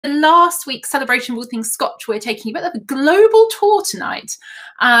last week's celebration of all things Scotch. We're taking a bit of a global tour tonight,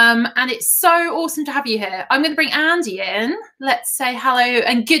 and it's so awesome to have you here. I'm going to bring Andy in. Let's say hello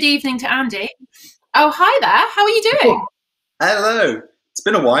and good evening to Andy. Oh, hi there. How are you doing? Hello. It's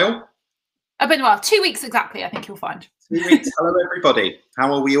been a while. It's been a while. 2 weeks exactly, I think you'll find. 2 weeks. Hello, everybody.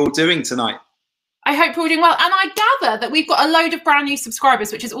 How are we all doing tonight? I hope you're all doing well. And I gather that we've got a load of brand new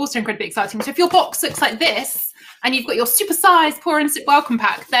subscribers, which is also incredibly exciting. So if your box looks like this and you've got your super-sized Pour and Sip welcome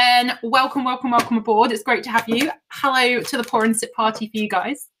pack, then welcome, welcome, welcome aboard. It's great to have you. Hello to the Pour and Sip party for you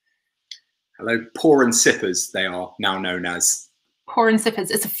guys. Hello, Pour and Sippers, they are now known as. Pour and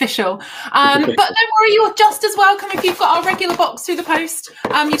Sippers, it's official. But don't worry, you're just as welcome if you've got our regular box through the post.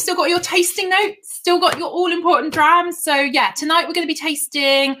 You've still got your tasting notes, still got your all-important drams. So yeah, tonight we're going to be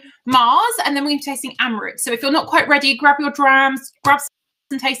tasting Mars, and then we're going to be tasting Amrut. So if you're not quite ready, grab your drams, grab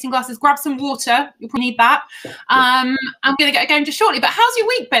some tasting glasses, grab some water. You'll probably need that. I'm going to get going just shortly. But how's your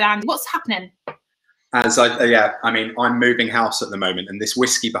week been, Andy? What's happening? I'm moving house at the moment, and this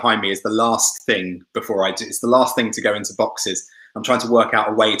whiskey behind me is the last thing before I do. It's the last thing to go into boxes. I'm trying to work out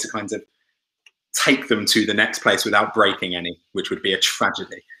a way to kind of take them to the next place without breaking any, which would be a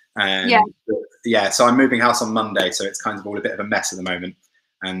tragedy. So I'm moving house on Monday, so it's kind of all a bit of a mess at the moment.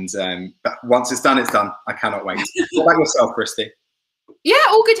 And but once it's done, it's done. I cannot wait. What about yourself, Christy? Yeah,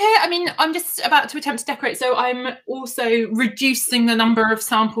 all good here. I mean, I'm just about to attempt to decorate, so I'm also reducing the number of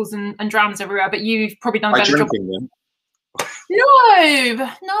samples and drams everywhere, but you've probably done a better job. Them?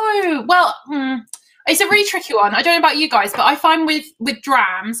 No. Well, it's a really tricky one. I don't know about you guys, but I find with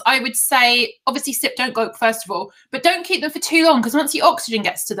drams, I would say, obviously sip, don't gulp first of all, but don't keep them for too long, because once the oxygen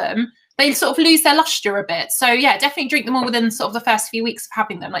gets to them, they sort of lose their luster a bit. So yeah, definitely drink them all within sort of the first few weeks of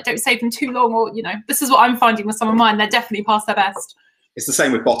having them. Like, don't save them too long, or, you know, this is what I'm finding with some of mine. They're definitely past their best. It's the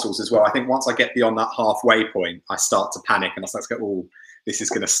same with bottles as well. I think once I get beyond that halfway point, I start to panic and I start to go, oh, this is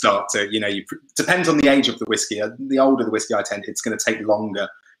going to start to, you know, depends on the age of the whiskey. The older the whiskey it's going to take longer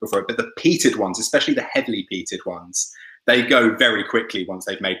before it. But the peated ones, especially the heavily peated ones, they go very quickly once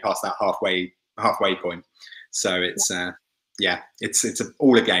they've made past that halfway point. So it's it's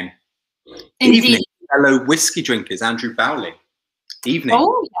all a game. Indeed. Evening, hello whiskey drinkers, Andrew Bowley. Evening.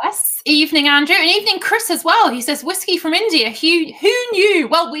 Oh yes, evening, Andrew, and evening, Chris as well. He says whiskey from India. Who knew?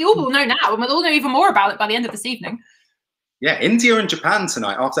 Well, we all will know now, and we'll all know even more about it by the end of this evening. Yeah, India and Japan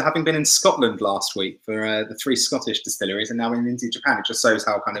tonight, after having been in Scotland last week for the 3 Scottish distilleries, and now in India, Japan. It just shows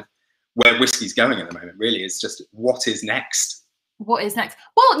how kind of where whiskey's going at the moment, really. It's just what is next. What is next?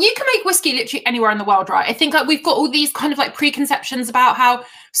 Well, you can make whiskey literally anywhere in the world, right? I think like we've got all these kind of like preconceptions about how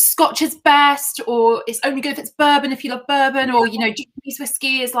Scotch is best, or it's only good if it's bourbon if you love bourbon, or, you know, Japanese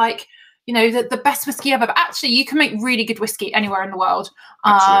whiskey is like, you know, the best whiskey ever. But actually, you can make really good whiskey anywhere in the world.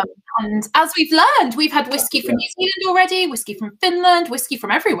 And as we've learned, we've had whiskey from New Zealand already, whiskey from Finland, whiskey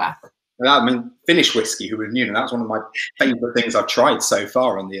from everywhere. I mean, Finnish whiskey, who would have known? That was one of my favourite things I've tried so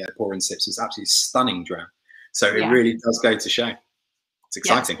far on the Pour and Sips. It's absolutely stunning dram. So it really does go to show. It's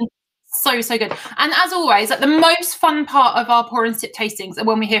exciting. Yeah, so good. And as always, like, the most fun part of our Pour and Sip tastings are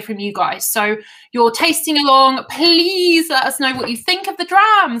when we hear from you guys. So you're tasting along, please let us know what you think of the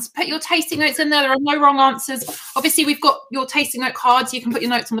drams. Put your tasting notes in there. There are no wrong answers. Obviously, we've got your tasting note cards. You can put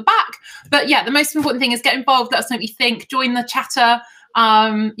your notes on the back. But yeah, the most important thing is get involved. Let us know what you think. Join the chatter.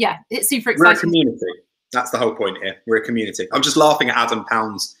 Yeah, it's super exciting. We're a community. That's the whole point here. We're a community. I'm just laughing at Adam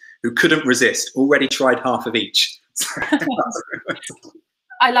Pounds, who couldn't resist, already tried half of each.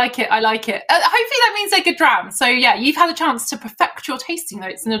 I like it. Hopefully that means they're good drams. So yeah, you've had a chance to perfect your tasting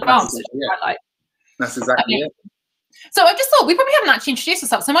notes in advance, which I like. That's exactly it. So I just thought we probably haven't actually introduced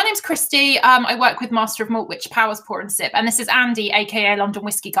ourselves. So my name's Christy. I work with Master of Malt, which powers Pour and Sip, and this is Andy, aka London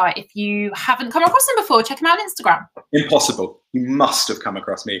Whiskey Guy. If you haven't come across him before, check him out on Instagram. Impossible. You must have come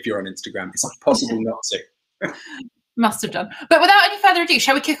across me if you're on Instagram. It's impossible not to. Must have done. But without any further ado,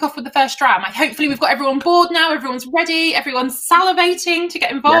 shall we kick off with the first dram? Hopefully we've got everyone on board now. Everyone's ready. Everyone's salivating to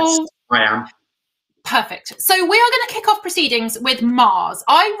get involved. Yes, I am. Perfect. So we are going to kick off proceedings with Mars.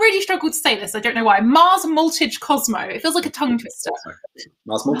 I really struggled to say this. I don't know why. Mars Maltage Cosmo. It feels like a tongue twister.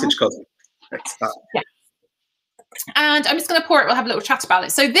 Mars Maltage Cosmo. Yeah. And I'm just going to pour it. We'll have a little chat about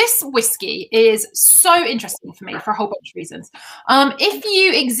it. So this whiskey is so interesting for me for a whole bunch of reasons. If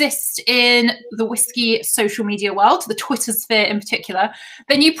you exist in the whiskey social media world, the Twitter sphere in particular,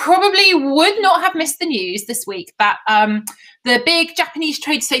 then you probably would not have missed the news this week that the big Japanese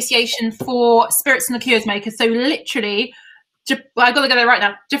trade association for spirits and liqueurs makers, so literally, I got to go there right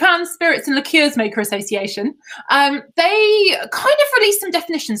now, Japan Spirits and Liqueurs Maker Association, they kind of released some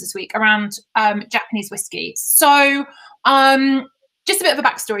definitions this week around Japanese whiskey. So just a bit of a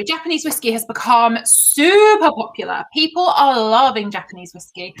backstory. Japanese whiskey has become super popular. People are loving Japanese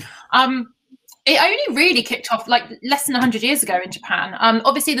whiskey. It only really kicked off like less than 100 years ago in Japan.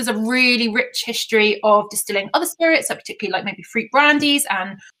 Obviously, there's a really rich history of distilling other spirits, so particularly like maybe fruit brandies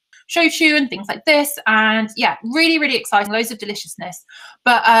and shochu and things like this. And yeah, really, really exciting, loads of deliciousness.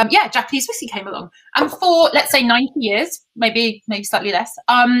 But yeah, Japanese whiskey came along. And for, let's say, 90 years, maybe slightly less,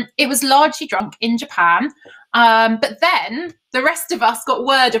 it was largely drunk in Japan. But then the rest of us got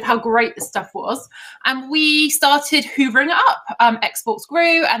word of how great this stuff was, and we started hoovering it up. Exports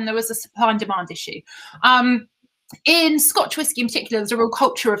grew, and there was a supply and demand issue. In Scotch whiskey in particular, there's a real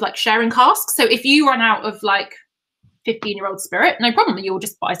culture of like sharing casks. So if you run out of like 15-year-old spirit, no problem, you'll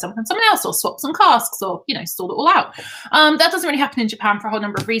just buy some from someone else or swap some casks or, you know, sort it all out. That doesn't really happen in Japan for a whole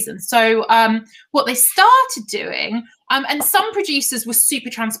number of reasons. So what they started doing, and some producers were super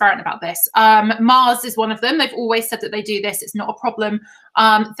transparent about this. Mars is one of them. They've always said that they do this. It's not a problem.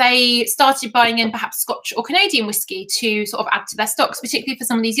 They started buying in perhaps Scotch or Canadian whiskey to sort of add to their stocks, particularly for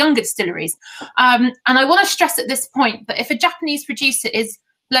some of these younger distilleries. And I want to stress at this point that if a Japanese producer is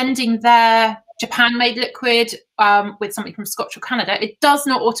blending their Japan-made liquid with something from Scotch or Canada, it does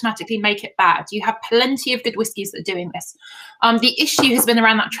not automatically make it bad. You have plenty of good whiskies that are doing this. The issue has been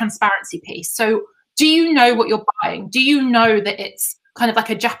around that transparency piece. So do you know what you're buying? Do you know that it's kind of like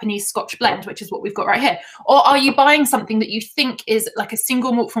a Japanese Scotch blend, which is what we've got right here? Or are you buying something that you think is like a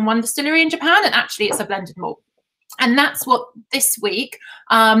single malt from one distillery in Japan and actually it's a blended malt? And that's what this week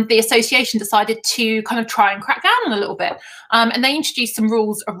the association decided to kind of try and crack down on a little bit. And they introduced some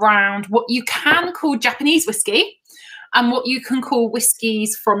rules around what you can call Japanese whiskey and what you can call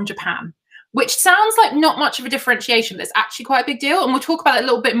whiskies from Japan, which sounds like not much of a differentiation, but it's actually quite a big deal. And we'll talk about it a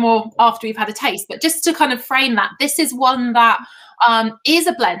little bit more after we've had a taste. But just to kind of frame that, this is one that is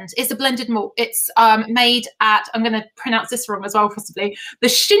a blend. It's a blended malt. It's made at, I'm going to pronounce this wrong as well, possibly, the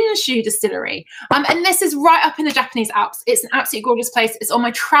Shinshu Distillery. And this is right up in the Japanese Alps. It's an absolutely gorgeous place. It's on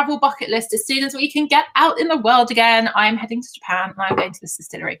my travel bucket list. As soon as we can get out in the world again, I'm heading to Japan and I'm going to this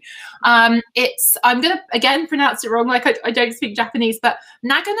distillery. I'm going to, again, pronounce it wrong, like I don't speak Japanese, but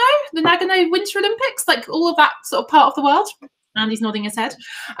Nagano, the Nagano Winter Olympics, like all of that sort of part of the world. Andy's nodding his head.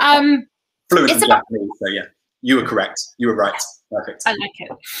 Fluent in Japanese, so yeah. You were correct. You were right. Perfect. I like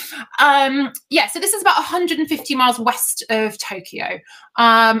it. Yeah, so this is about 150 miles west of Tokyo,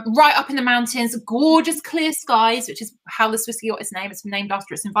 right up in the mountains, gorgeous clear skies, which is how this whiskey got its name. It's named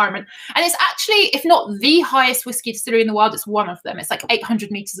after its environment. And it's actually, if not the highest whiskey distillery in the world, it's one of them. It's like 800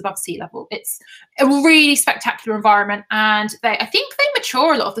 meters above sea level. It's a really spectacular environment. And I think they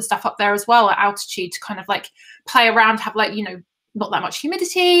mature a lot of the stuff up there as well at altitude to kind of like play around, have like, you know, not that much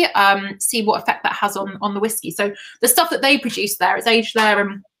humidity, see what effect that has on the whiskey. So the stuff that they produce there is aged there,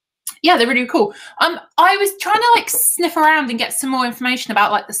 and yeah, they're really cool. I was trying to like sniff around and get some more information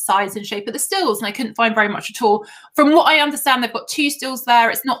about like the size and shape of the stills, and I couldn't find very much at all. From what I understand, they've got 2 stills there.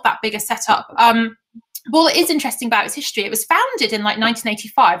 It's not that big a setup. Well, it is interesting about its history. It was founded in like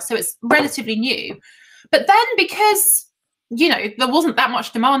 1985, so it's relatively new. But then because, you know, there wasn't that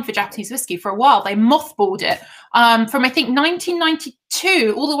much demand for Japanese whiskey for a while, they mothballed it from, I think,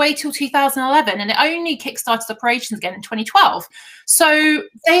 1992 all the way till 2011. And it only kickstarted operations again in 2012. So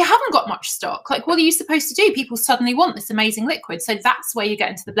they haven't got much stock. Like, what are you supposed to do? People suddenly want this amazing liquid. So that's where you get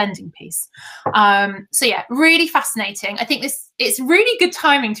into the blending piece. So yeah, really fascinating. I think it's really good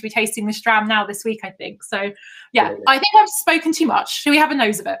timing to be tasting this dram now this week, I think. So yeah, I think I've spoken too much. Should we have a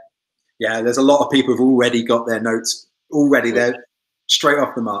nose of it? Yeah, there's a lot of people who've already got their notes already there, straight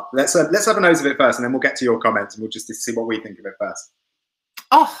off the mark. Let's have a nose of it first, and then we'll get to your comments, and we'll just see what we think of it first.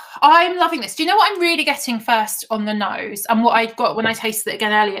 Oh, I'm loving this. Do you know what I'm really getting first on the nose, and what I got when I tasted it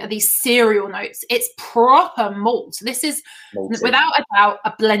again earlier, are these cereal notes. It's proper malt. This is malty, without a doubt,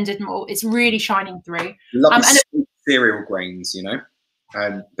 a blended malt. It's really shining through. Love sweet cereal grains, you know.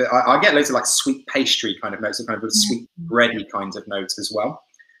 But I get loads of like sweet pastry kind of notes, and kind of sweet bready kinds of notes as well.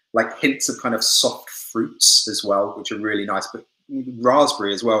 Like hints of kind of soft fruits as well, which are really nice, but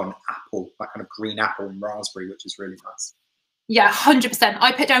raspberry as well, and apple, that kind of green apple and raspberry, which is really nice. Yeah, 100%.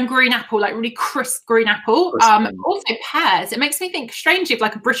 I put down green apple, like really crisp green apple. Also pears. It makes me think strangely of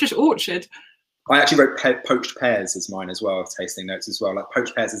like a British orchard. I actually wrote poached pears as mine as well, tasting notes as well. Like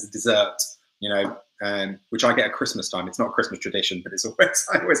poached pears as a dessert, you know, which I get at Christmas time. It's not a Christmas tradition, but it's always,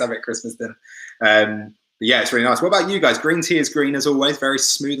 I always have it at Christmas dinner. But yeah, it's really nice. What about you guys? Green tea is green as always, very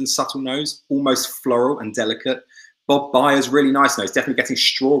smooth and subtle nose, almost floral and delicate. Bob Byers, really nice nose, definitely getting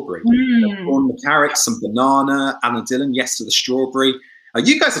strawberry. On the carrots, some banana, Anna Dillon, yes to the strawberry.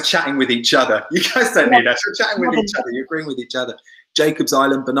 You guys are chatting with each other. You guys don't need us. You're chatting with each other. You're agreeing with each other. Jacob's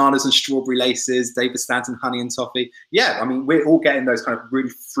Island, bananas and strawberry laces, David Stanton, honey and toffee. Yeah, I mean, we're all getting those kind of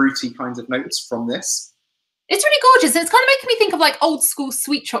really fruity kinds of notes from this. It's really gorgeous, and it's kind of making me think of like old school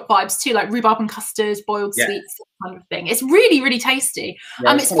sweet shop vibes too, like rhubarb and custard, boiled sweets, kind of thing. It's really, really tasty.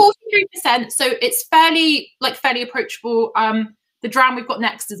 Yeah, it's 43%, so it's fairly approachable. The dram we've got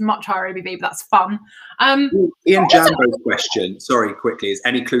next is much higher ABV, but that's fun. Ian Jambo's question, sorry, quickly, is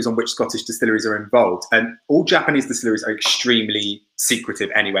any clues on which Scottish distilleries are involved? And all Japanese distilleries are extremely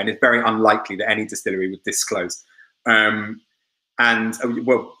secretive anyway, and it's very unlikely that any distillery would disclose. And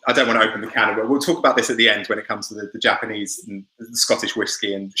well, I don't want to open the can, but we'll talk about this at the end when it comes to the Japanese and the Scottish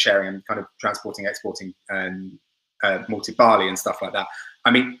whiskey and sharing and kind of transporting, exporting and malted barley and stuff like that.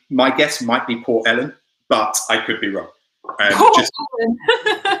 I mean, my guess might be Port Ellen, but I could be wrong.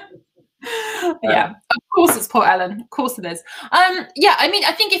 Yeah, of course it's Port Ellen. Of course it is. Yeah, I mean,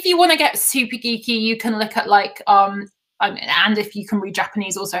 I think if you want to get super geeky, you can look at like and if you can read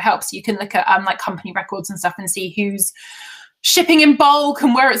Japanese also helps. You can look at like company records and stuff and see who's shipping in bulk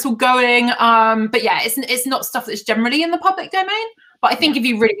and where it's all going. But yeah, it's not stuff that's generally in the public domain. But I think if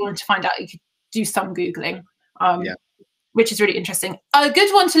you really wanted to find out, you could do some Googling, which is really interesting. A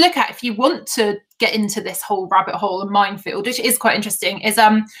good one to look at if you want to get into this whole rabbit hole and minefield, which is quite interesting, is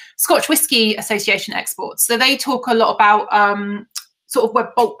Scotch Whisky Association exports. So they talk a lot about sort of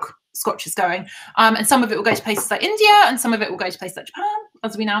where bulk Scotch is going. And some of it will go to places like India and some of it will go to places like Japan,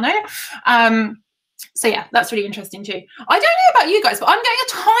 as we now know. So yeah, that's really interesting too. I don't know about you guys, but I'm getting a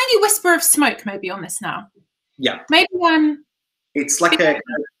tiny whisper of smoke maybe on this now. Yeah. Maybe it's like a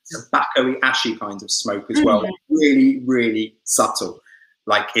tobacco-y, ashy kind of smoke as well. Really, really subtle.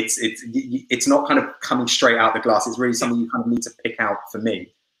 Like it's not kind of coming straight out the glass. It's really something you kind of need to pick out for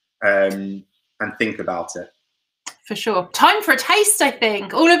me and think about it. For sure. Time for a taste, I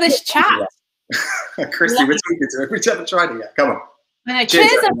think. All of this chat. Yeah. Christy, we're talking to it. We've never tried it yet. Come on.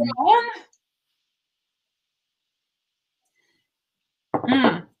 Cheers, everyone.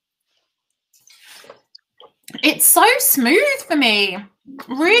 It's so smooth for me,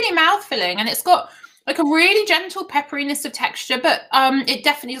 really mouth-filling, and it's got like a really gentle pepperiness of texture, but it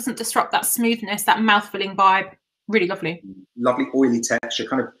definitely doesn't disrupt that smoothness, that mouth-filling vibe. Really lovely. Lovely oily texture,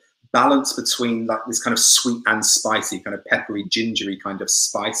 kind of balance between like this kind of sweet and spicy, kind of peppery, gingery kind of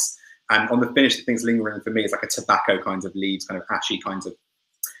spice. And on the finish, the things lingering for me is like a tobacco kind of leaves, kind of ashy kind of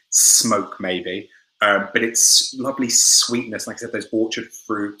smoke maybe. But it's lovely sweetness, like I said, those orchard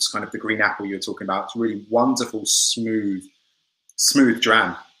fruits, kind of the green apple you were talking about. It's really wonderful, smooth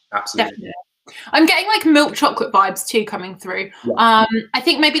dram. Absolutely. Definitely. I'm getting like milk chocolate vibes too coming through. Yeah. I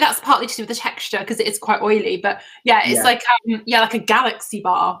think maybe that's partly to do with the texture because it is quite oily. But yeah, it's like like a galaxy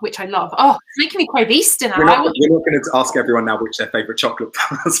bar, which I love. Oh, it's making me crave Easter now. We're not going to ask everyone now which their favourite chocolate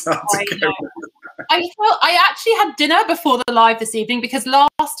bars are. I actually had dinner before the live this evening because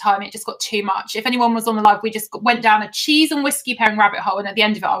last time it just got too much. If anyone was on the live, we just went down a cheese and whiskey pairing rabbit hole, and at the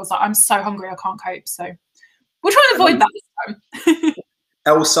end of it, I was like, I'm so hungry, I can't cope. So we'll try and avoid that this time.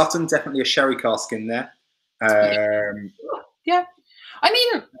 El Sutton, definitely a sherry cask in there. Yeah. I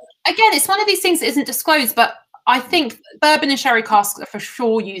mean, again, it's one of these things that isn't disclosed, but I think bourbon and sherry casks are for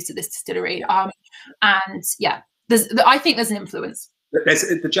sure used at this distillery. And yeah, I think there's an influence.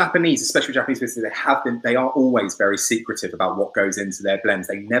 The Japanese, especially Japanese businesses, they are always very secretive about what goes into their blends.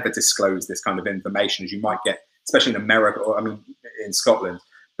 They never disclose this kind of information as you might get, especially in America, or I mean, in Scotland.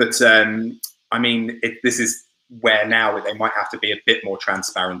 But I mean, this is where now they might have to be a bit more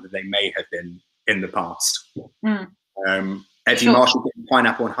transparent than they may have been in the past. Eddie Marshall getting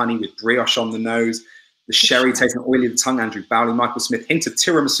pineapple and honey with brioche on the nose. The sherry tasting oily of the tongue. Andrew Bowley, Michael Smith, hint of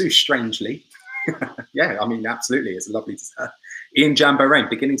tiramisu, strangely. Yeah, I mean, absolutely. It's a lovely dessert. Ian Jambo Rain,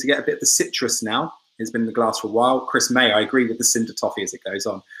 beginning to get a bit of the citrus now. It's been in the glass for a while. Chris May, I agree with the cinder toffee as it goes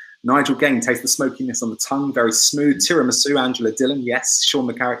on. Nigel Gain, taste the smokiness on the tongue. Very smooth. Tiramisu, Angela Dillon, yes. Sean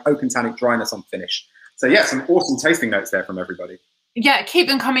McCarrick, oak and tannic dryness on finish. So yeah, some awesome tasting notes there from everybody. Yeah, keep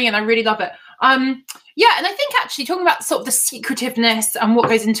them coming in. I really love it. Yeah, and I think actually talking about sort of the secretiveness and what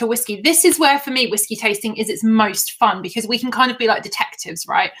goes into whiskey, this is where for me whiskey tasting is its most fun because we can kind of be like detectives,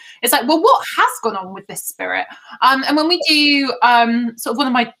 right? It's like, well, what has gone on with this spirit? And when we do sort of one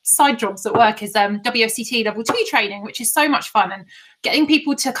of my side jobs at work is WSET level 2 training, which is so much fun, and getting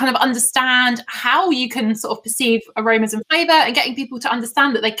people to kind of understand how you can sort of perceive aromas and flavour, and getting people to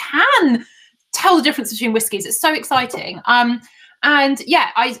understand that they can tell the difference between whiskies. It's so exciting. And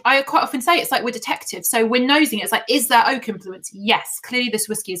yeah, I quite often say it's like we're detectives. So we're nosing it. It's like, is there oak influence? Yes, clearly this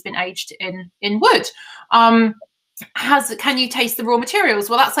whiskey has been aged in wood. can you taste the raw materials?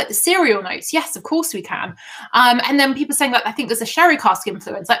 Well, that's like the cereal notes. Yes, of course we can. And then people saying that I think there's a sherry cask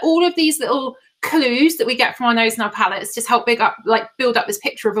influence. Like all of these little clues that we get from our nose and our palates just help build up this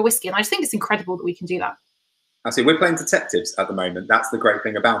picture of a whiskey. And I just think it's incredible that we can do that. I see. We're playing detectives at the moment. That's the great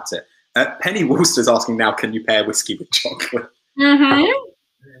thing about it. Penny Woolster's asking now, can you pair whiskey with chocolate?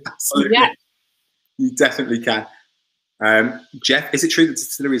 Absolutely. Yeah. You definitely can. Jeff, is it true that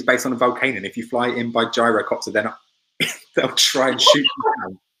Distillery is based on a volcano? And if you fly in by gyrocopter, then they'll try and shoot you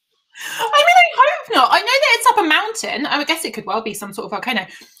down? I mean, I hope not. I know that it's up a mountain. I guess it could well be some sort of volcano.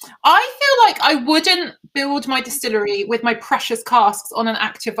 I feel like I wouldn't build my distillery with my precious casks on an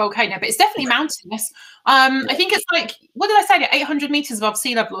active volcano, but it's definitely mountainous. I think it's like, what did I say? 800 meters above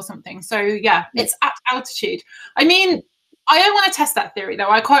sea level or something. So yeah, it's at altitude. I mean, I don't want to test that theory though.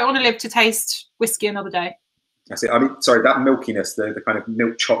 I quite want to live to taste whiskey another day. That's it. I mean, sorry, that milkiness, the kind of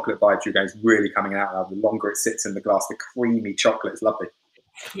milk chocolate vibes you're getting is really coming out now. The longer it sits in the glass, the creamy chocolate is lovely.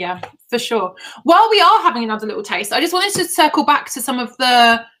 Yeah, for sure. While we are having another little taste, I just wanted to circle back to some of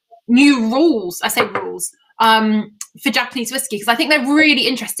the new rules. I say rules for Japanese whiskey, because I think they're really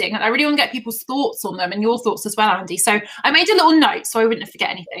interesting and I really want to get people's thoughts on them and your thoughts as well, Andy. So I made a little note so I wouldn't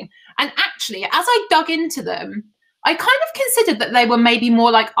forget anything. And actually, as I dug into them, I kind of considered that they were maybe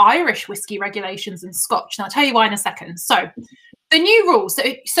more like Irish whiskey regulations and Scotch. And I'll tell you why in a second. So the new rules.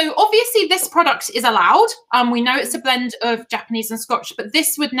 So obviously this product is allowed. We know it's a blend of Japanese and Scotch, but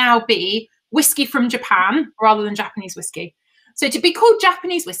this would now be whiskey from Japan rather than Japanese whiskey. So to be called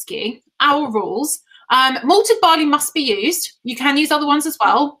Japanese whiskey, our rules, malted barley must be used. You can use other ones as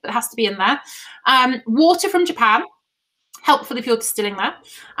well, but it has to be in there. Water from Japan. Helpful if you're distilling that.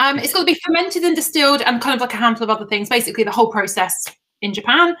 It's got to be fermented and distilled and kind of like a handful of other things. Basically, the whole process in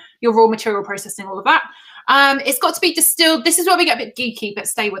Japan, your raw material processing, all of that. It's got to be distilled. This is where we get a bit geeky, but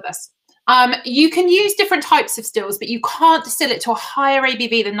stay with us. You can use different types of stills, but you can't distill it to a higher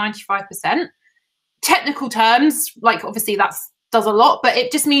ABV than 95%. Technical terms, like obviously that does a lot, but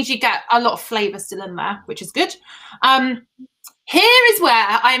it just means you get a lot of flavour still in there, which is good. Here is where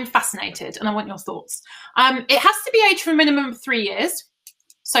I am fascinated, and I want your thoughts. It has to be aged for a minimum of 3 years.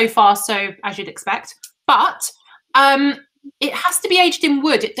 So far, so as you'd expect. But it has to be aged in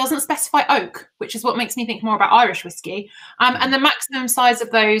wood. It doesn't specify oak, which is what makes me think more about Irish whiskey. And the maximum size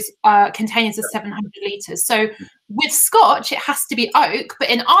of those containers is 700 litres. So with Scotch, it has to be oak. But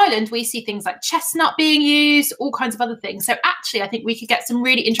in Ireland, we see things like chestnut being used, all kinds of other things. So actually, I think we could get some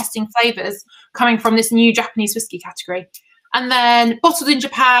really interesting flavours coming from this new Japanese whiskey category. And then bottled in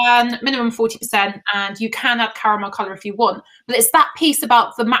Japan, minimum 40%, and you can add caramel colour if you want. But it's that piece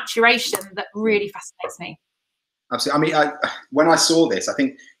about the maturation that really fascinates me. Absolutely. I mean, when I saw this, I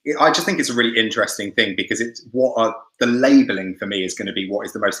just think it's a really interesting thing because it's the labelling for me is going to be what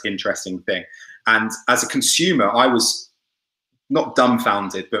is the most interesting thing. And as a consumer, I was not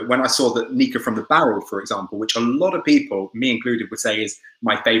dumbfounded, but when I saw that Nika from the Barrel, for example, which a lot of people, me included, would say is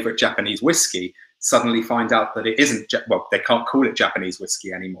my favourite Japanese whiskey, suddenly find out that it isn't, well, they can't call it Japanese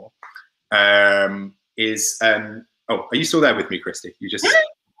whiskey anymore. Oh, are you still there with me, Christy? You just,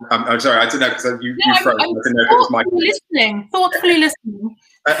 I'm sorry, I don't know, because you froze. I didn't know if it was my... Thoughtfully listening.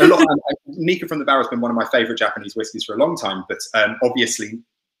 Nika from the Barrel has been one of my favourite Japanese whiskies for a long time, but obviously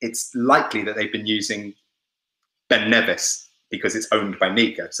it's likely that they've been using Ben Nevis because it's owned by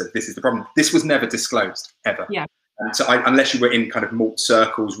Nika. So this is the problem. This was never disclosed, ever. Yeah. So unless you were in kind of malt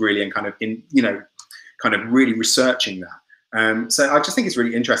circles really and kind of in, kind of really researching that. So I just think it's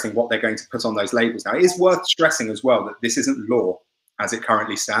really interesting what they're going to put on those labels now. It is worth stressing as well that this isn't law as it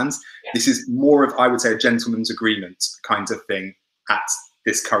currently stands. Yeah. This is more of, I would say, a gentleman's agreement kind of thing at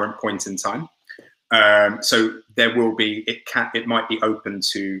this current point in time. So there will be, it might be open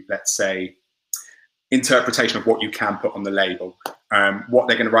to, let's say, interpretation of what you can put on the label. What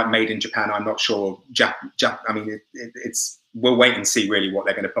they're going to write made in Japan, I'm not sure. I mean, we'll wait and see really what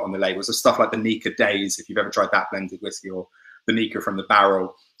they're going to put on the labels. So stuff like the Nika Days, if you've ever tried that blended whiskey, or the Nika from the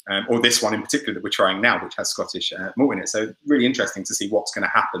Barrel, or this one in particular that we're trying now, which has Scottish malt in it. So really interesting to see what's going to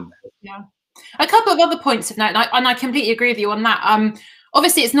happen there. Yeah. A couple of other points of note, and I completely agree with you on that.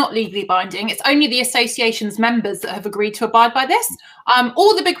 Obviously, it's not legally binding. It's only the association's members that have agreed to abide by this.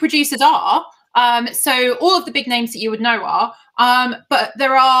 All the big producers are. So all of the big names that you would know are, but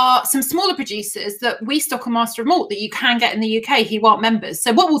there are some smaller producers that we stock on Master of Malt that you can get in the UK who aren't members.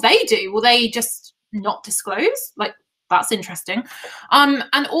 So what will they do? Will they just not disclose? Like, that's interesting.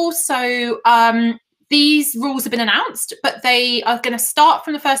 And also, these rules have been announced, but they are going to start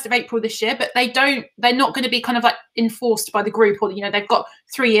from the 1st of April this year, but they're not going to be kind of like enforced by the group, or, they've got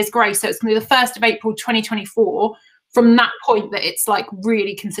 3 years grace. So it's going to be the 1st of April, 2024. From that point that it's like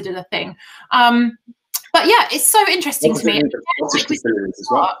really considered a thing. But yeah, it's so interesting to me. Scottish distilleries as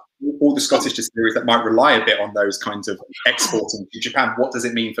well. All the Scottish distilleries that might rely a bit on those kinds of exporting to Japan. What does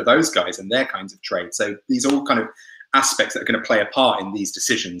it mean for those guys and their kinds of trade? So these are all kind of aspects that are going to play a part in these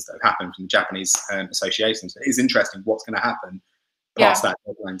decisions that have happened from the Japanese associations. It is interesting what's going to happen past that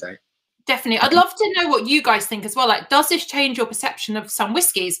deadline date. Definitely. I'd love to know what you guys think as well. Like, does this change your perception of some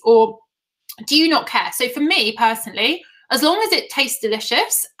whiskies, or do you not care? So for me personally, as long as it tastes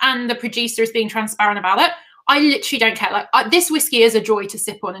delicious and the producer is being transparent about it, I literally don't care. Like, this whiskey is a joy to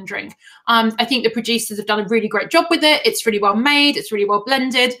sip on and drink. I think the producers have done a really great job with it. It's really well made. It's really well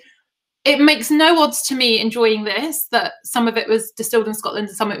blended. It makes no odds to me enjoying this, that some of it was distilled in Scotland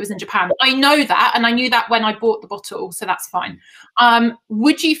and some of it was in Japan. I know that, and I knew that when I bought the bottle, so that's fine.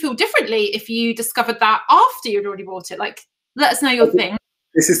 Would you feel differently if you discovered that after you'd already bought it? Like, let us know your thing.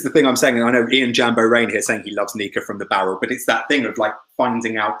 This is the thing I'm saying, and I know Ian Jambo Rain here saying he loves Nika from the barrel, but it's that thing of like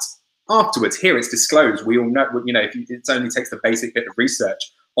finding out afterwards. Here it's disclosed. We all know, you know, it only takes the basic bit of research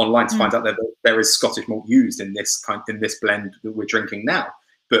online to find out that there is Scottish malt used in this blend that we're drinking now.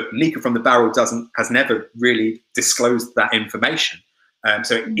 But Nika from the barrel has never really disclosed that information.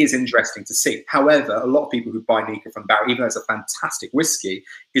 So it is interesting to see. However, a lot of people who buy Nika from the barrel, even though it's a fantastic whiskey,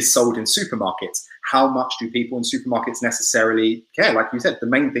 is sold in supermarkets. How much do people in supermarkets necessarily care? Like you said, the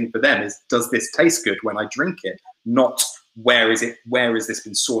main thing for them is, does this taste good when I drink it? Not where has this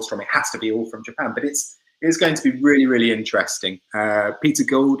been sourced from? It has to be all from Japan. But it's going to be really, really interesting. Peter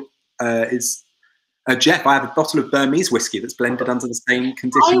Gould is... Jeff, I have a bottle of Burmese whiskey that's blended under the same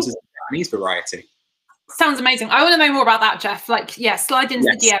conditions as the Japanese variety. Sounds amazing. I want to know more about that, Jeff. Like, yeah, slide into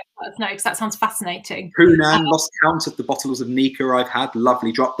the DM, let us know, because that sounds fascinating. Hunan, lost count of the bottles of Nika I've had.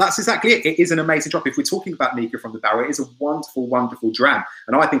 Lovely drop. That's exactly it. It is an amazing drop. If we're talking about Nika from the barrel, it is a wonderful, wonderful dram.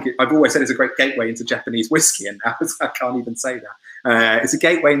 And I think I've always said it's a great gateway into Japanese whiskey, and I can't even say that. It's a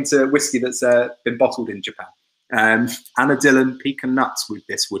gateway into whiskey that's been bottled in Japan. Anna Dillon, pecan nuts with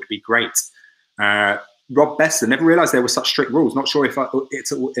this would be great. Rob Bester, never realised there were such strict rules. Not sure if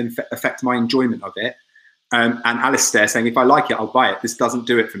it will affect my enjoyment of it. And Alistair saying, if I like it, I'll buy it. This doesn't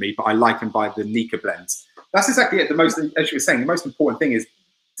do it for me, but I like and buy the Nika blends. That's exactly it. As you were saying, the most important thing is,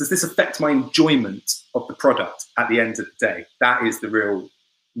 does this affect my enjoyment of the product at the end of the day? That is the real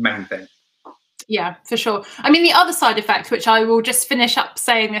main thing. Yeah, for sure. I mean, the other side effect, which I will just finish up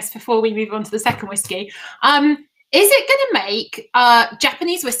saying this before we move on to the second whiskey, is it going to make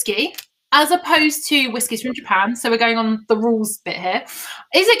Japanese whiskey, as opposed to whiskies from Japan, so we're going on the rules bit here,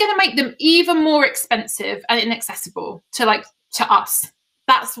 is it going to make them even more expensive and inaccessible to us?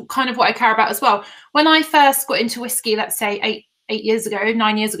 That's kind of what I care about as well. When I first got into whiskey, let's say 9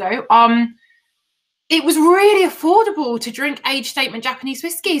 years ago, it was really affordable to drink age statement Japanese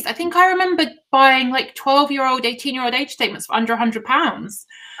whiskies. I think I remember buying like 12-year-old, 18-year-old age statements for under £100.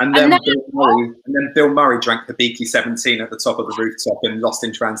 And then Bill Murray drank the Beaky 17 at the top of the rooftop in Lost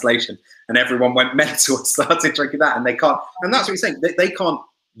in Translation, and everyone went mental and started drinking that. And they can't. And that's what he's saying. They can't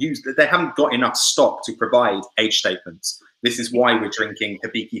use. They haven't got enough stock to provide age statements. This is why we're drinking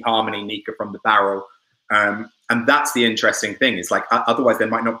Hibiki Harmony Nika from the barrel. And that's the interesting thing. Is like otherwise there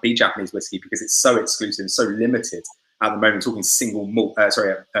might not be Japanese whiskey because it's so exclusive, so limited at the moment. Talking single malt,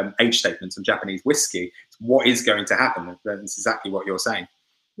 age statements on Japanese whiskey. What is going to happen? That's exactly what you're saying.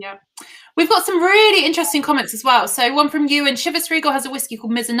 Yeah, we've got some really interesting comments as well. So one from you, and Shivers Regal has a whiskey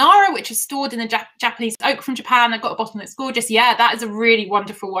called Mizunara, which is stored in the Japanese oak from Japan. I've got a bottle that's gorgeous. Yeah, that is a really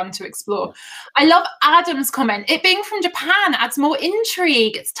wonderful one to explore. I love Adam's comment. It being from Japan adds more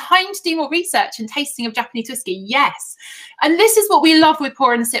intrigue. It's time to do more research and tasting of Japanese whiskey. Yes. And this is what we love with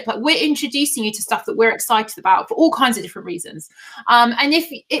Pour and Sip. Like, we're introducing you to stuff that we're excited about for all kinds of different reasons. And if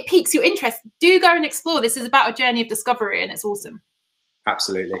it piques your interest, do go and explore. This is about a journey of discovery, and it's awesome.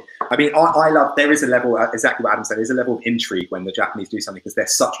 Absolutely. I mean, I love, there is a level, exactly what Adam said, there's a level of intrigue when the Japanese do something because they're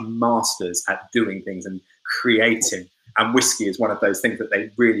such masters at doing things and creating. And whiskey is one of those things that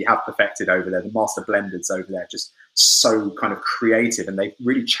they really have perfected over there. The master blenders over there, just so kind of creative, and they've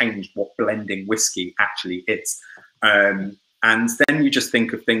really changed what blending whiskey actually is. And then you just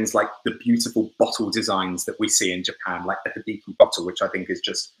think of things like the beautiful bottle designs that we see in Japan, like the Hibiki bottle, which I think is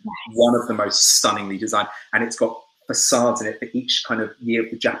just one of the most stunningly designed. And it's got facades in it for each kind of year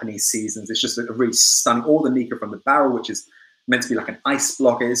of the Japanese seasons. It's just a really stunning. All the Nika from the barrel, which is meant to be like an ice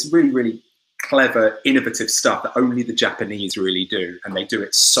block. It's really, really clever, innovative stuff that only the Japanese really do, and they do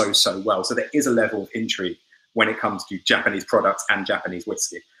it so, so well. So there is a level of intrigue when it comes to Japanese products and Japanese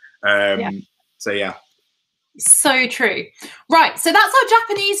whiskey. So yeah. So true. Right, so that's our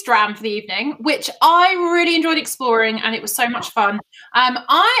Japanese dram for the evening, which I really enjoyed exploring, and it was so much fun.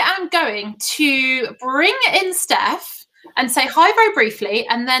 I am going to bring in Steph and say hi very briefly,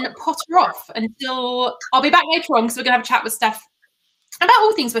 and then potter off until I'll be back later on because we're going to have a chat with Steph about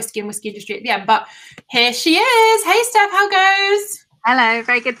all things whiskey and whiskey industry at the end. But here she is. Hey, Steph, how goes? Hello,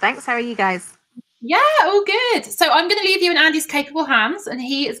 very good, thanks. How are you guys? Yeah, all good. So I'm going to leave you in Andy's capable hands, and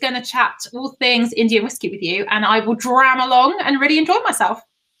he is going to chat all things Indian whiskey with you, and I will dram along and really enjoy myself.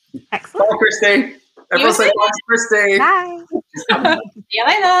 Excellent. Bye, Christy. Everyone say bye to Christy. Bye. See you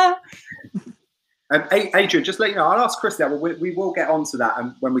later. Adrian, just let you know, I'll ask Christy that. We will get onto that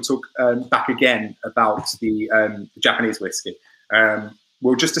when we talk back again about the Japanese whiskey.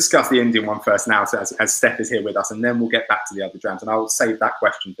 We'll just discuss the Indian one first now, so as Steph is here with us, and then we'll get back to the other drams, and I'll save that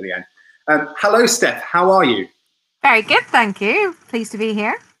question for the end. Hello, Steph. How are you? Very good, thank you. Pleased to be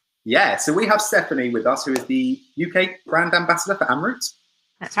here. Yeah, so we have Stephanie with us, who is the UK brand ambassador for Amrut.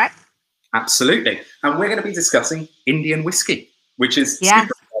 That's right. Absolutely. And we're going to be discussing Indian whiskey, which is super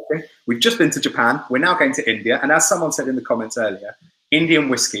exciting. We've just been to Japan. We're now going to India. And as someone said in the comments earlier, Indian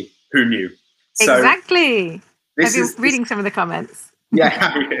whiskey, who knew? So exactly. I've been reading some of the comments.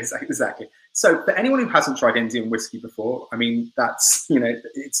 Yeah, exactly. So for anyone who hasn't tried Indian whiskey before, I mean, that's,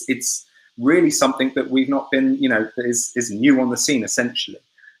 it's really something that we've not been, that is new on the scene, essentially.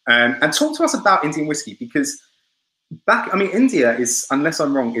 And talk to us about Indian whiskey, because India is, unless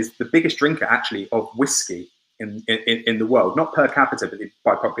I'm wrong, is the biggest drinker actually of whiskey in the world, not per capita, but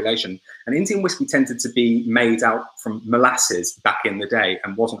by population. And Indian whiskey tended to be made out from molasses back in the day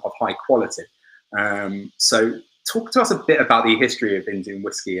and wasn't of high quality. So talk to us a bit about the history of Indian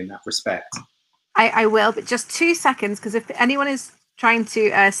whiskey in that respect. I will, but just 2 seconds, because if anyone is trying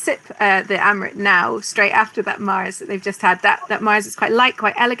to sip the Amrut now, straight after that Mars that they've just had, that Mars is quite light,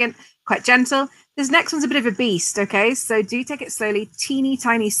 quite elegant, quite gentle. This next one's a bit of a beast, okay? So do take it slowly. Teeny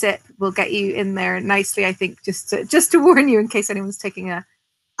tiny sip will get you in there nicely, I think, just to warn you in case anyone's taking a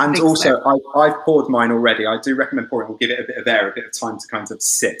And also, I've poured mine already. I do recommend pouring. We'll give it a bit of air, a bit of time to kind of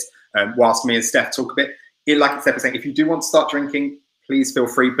sit whilst me and Steph talk a bit. Like Steph was saying, if you do want to start drinking, please feel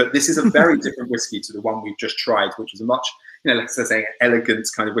free. But this is a very different whiskey to the one we've just tried, which was a much, like I was saying, elegant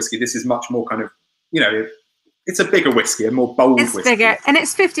kind of whiskey. This is much more kind of, it's a bigger whiskey, a more bold whiskey. It's bigger, and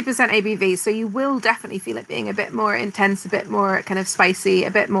it's 50% ABV, so you will definitely feel it being a bit more intense, a bit more kind of spicy,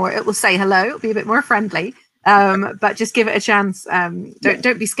 a bit more, it will say hello, it'll be a bit more friendly, but just give it a chance.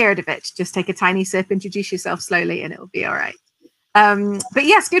 Don't be scared of it. Just take a tiny sip, introduce yourself slowly, and it'll be all right. But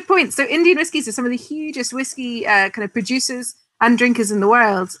yes, good point. So Indian whiskies are some of the hugest whiskey kind of producers and drinkers in the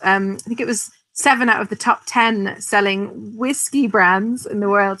world. I think it was 7 out of the top 10 selling whiskey brands in the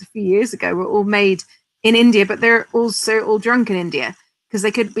world a few years ago were all made in India, but they're also all drunk in India because they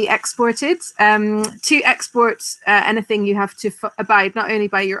could be exported. To export anything, you have to abide not only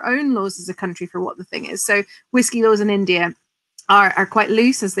by your own laws as a country for what the thing is. So whiskey laws in India are quite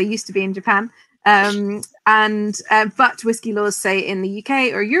loose, as they used to be in Japan. But whiskey laws, say in the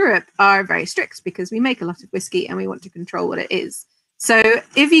UK or Europe, are very strict because we make a lot of whiskey and we want to control what it is. So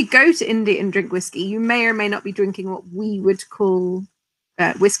if you go to India and drink whiskey, you may or may not be drinking what we would call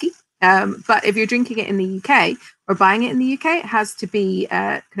whiskey. But if you're drinking it in the UK or buying it in the UK, it has to be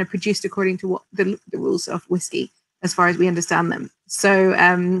kind of produced according to what the rules of whiskey, as far as we understand them. So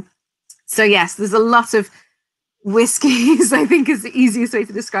yes, there's a lot of whiskies, I think is the easiest way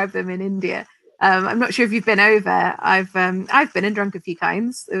to describe them in India. I'm not sure if you've been over. I've been and drunk a few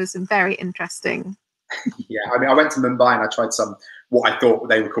kinds. There was some very interesting. Yeah, I went to Mumbai and I tried some what I thought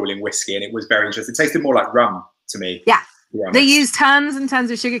they were calling whiskey, and it was very interesting. It tasted more like rum to me. Yeah. They use tons and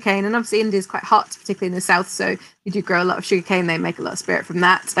tons of sugarcane, and obviously India is quite hot, particularly in the south. So they do grow a lot of sugarcane. They make a lot of spirit from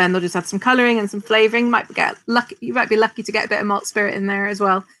that, and they'll just add some colouring and some flavouring. You might be lucky to get a bit of malt spirit in there as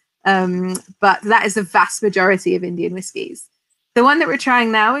well. But that is the vast majority of Indian whiskies. The one that we're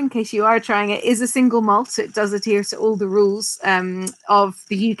trying now, in case you are trying it, is a single malt. So it does adhere to all the rules of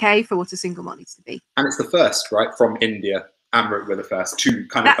the UK for what a single malt needs to be. And it's the first, right, from India. Amrut were the first to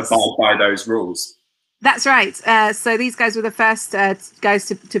kind of abide by those rules. That's right. So these guys were the first guys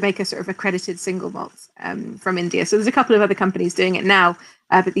to make a sort of accredited single malt from India. So there's a couple of other companies doing it now,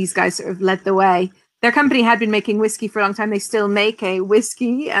 but these guys sort of led the way. Their company had been making whiskey for a long time. They still make a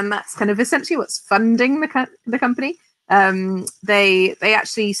whiskey, and that's kind of essentially what's funding the company. They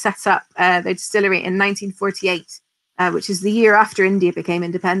actually set up their distillery in 1948, which is the year after India became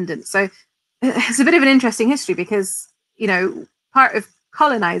independent. So it's a bit of an interesting history because, part of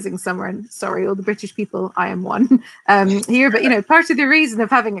colonizing somewhere, and sorry, all the British people, I am one here, but part of the reason of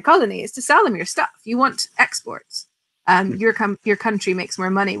having a colony is to sell them your stuff. You want exports. Your country makes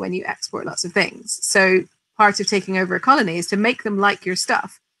more money when you export lots of things. So part of taking over a colony is to make them like your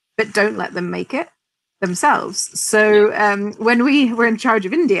stuff, but don't let them make it themselves. So when we were in charge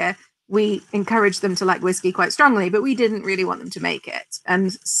of India, we encouraged them to like whiskey quite strongly, but we didn't really want them to make it.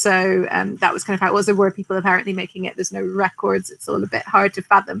 And so that was kind of how it was. There were people apparently making it. There's no records. It's all a bit hard to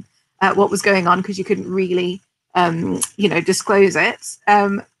fathom what was going on because you couldn't really, disclose it.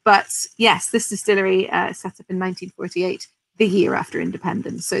 But yes, this distillery set up in 1948, the year after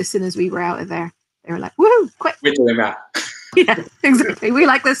independence. So as soon as we were out of there, they were like, woohoo, quick. We're doing that. Yeah, exactly. We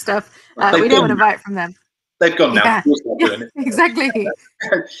like this stuff. We don't want to buy it from them. They've gone now. Yeah. We'll start doing it. Exactly.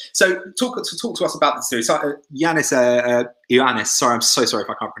 So talk to us about the distillery. So, Ioannis, sorry, I'm so sorry if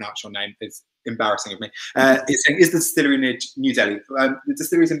I can't pronounce your name. It's embarrassing of me. It's saying, is the distillery near New Delhi? The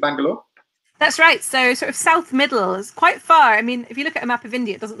distillery is in Bangalore? That's right. So sort of south middle is quite far. I mean, if you look at a map of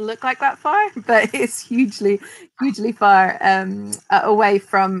India, it doesn't look like that far, but it's hugely far away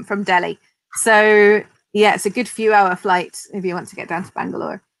from Delhi. So yeah, it's a good few hour flight if you want to get down to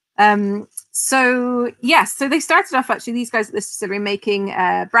Bangalore. So they started off actually, these guys at this distillery, making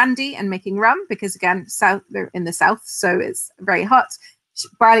brandy and making rum because again, they're in the south, so it's very hot.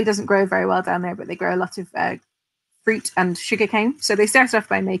 Barley doesn't grow very well down there, but they grow a lot of fruit and sugarcane. So they started off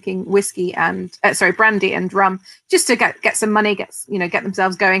by making whiskey and brandy and rum just to get some money, get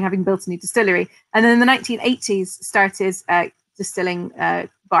themselves going, having built a new distillery. And then in the 1980s started distilling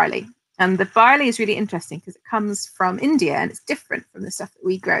barley. And the barley is really interesting because it comes from India and it's different from the stuff that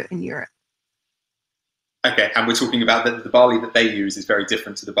we grow in Europe. Okay, and we're talking about the barley that they use is very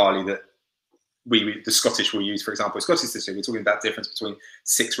different to the barley that the Scottish will use, for example. Scottish distillery, we're talking about the difference between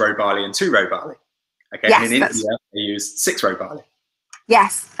 6-row barley and 2-row barley. Okay, yes, and in India, they use 6-row barley.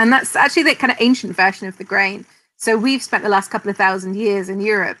 Yes, and that's actually the kind of ancient version of the grain. So we've spent the last couple of thousand years in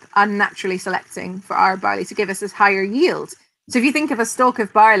Europe unnaturally selecting for our barley to give us this higher yield. So if you think of a stalk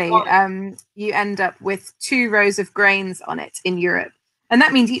of barley, you end up with 2 rows of grains on it in Europe. And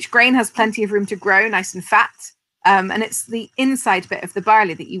that means each grain has plenty of room to grow, nice and fat. And it's the inside bit of the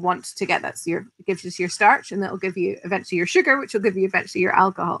barley that you want to get. It gives you your starch, and that'll give you eventually your sugar, which will give you eventually your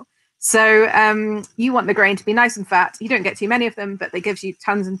alcohol. So you want the grain to be nice and fat. You don't get too many of them, but they gives you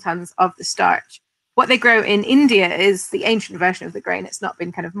tons and tons of the starch. What they grow in India is the ancient version of the grain. It's not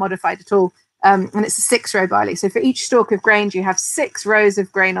been kind of modified at all. And it's a 6-row barley. So for each stalk of grain, you have 6 rows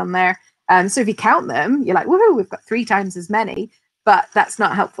of grain on there. So if you count them, you're like, woohoo, we've got 3 times as many. But that's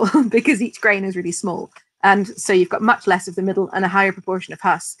not helpful because each grain is really small. And so you've got much less of the middle and a higher proportion of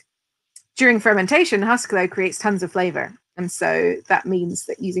husk. During fermentation, husk, though, creates tons of flavor. And so that means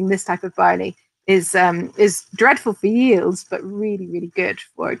that using this type of barley is dreadful for yields, but really, really good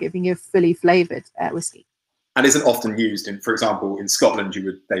for giving you a fully flavored whiskey. And isn't often used in, for example, in Scotland,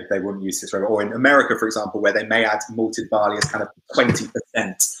 they wouldn't use this, or in America, for example, where they may add malted barley as kind of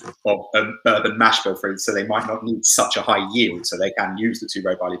 20% of bourbon mash bill, for instance, so they might not need such a high yield, so they can use the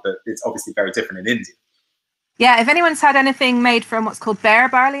 2-row barley, but it's obviously very different in India. Yeah, if anyone's had anything made from what's called bear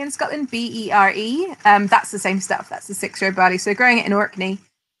barley in Scotland, BERE, that's the same stuff. That's the 6-row barley. So growing it in Orkney,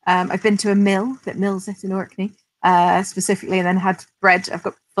 I've been to a mill that mills it in Orkney specifically, and then had bread. I've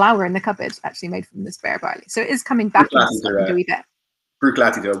got flour in the cupboard actually made from this bear barley. So it is coming back into Scotland a wee bit.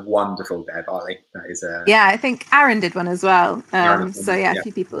 Bruichladdich do a wonderful bear barley. That is yeah, I think Aaron did one as well. A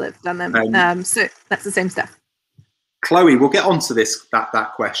few people have done them. So that's the same stuff. Chloe, we'll get on to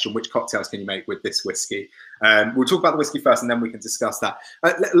that question. Which cocktails can you make with this whiskey? We'll talk about the whiskey first, and then we can discuss that.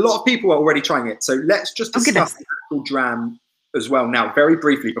 A lot of people are already trying it, so let's just discuss the actual dram as well now, very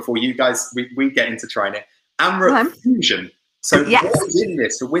briefly, before you guys we get into trying it. Amrut Fusion. So yes. What is in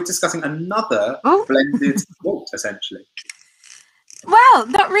this? So we're discussing another blended malt, essentially. Well,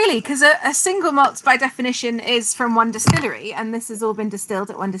 not really, because a single malt by definition is from one distillery, and this has all been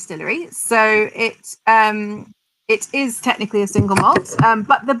distilled at one distillery. So it is technically a single malt,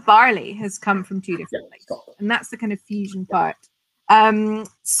 but the barley has come from 2 different places, and that's the kind of fusion part.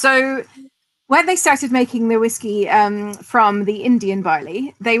 So when they started making the whiskey from the Indian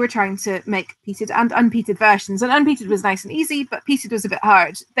barley, they were trying to make peated and unpeated versions, and unpeated was nice and easy, but peated was a bit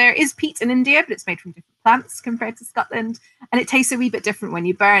hard. There is peat in India, but it's made from different plants compared to Scotland, and it tastes a wee bit different when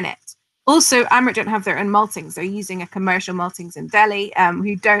you burn it. Also, Amrut don't have their own maltings. They're using a commercial maltings in Delhi,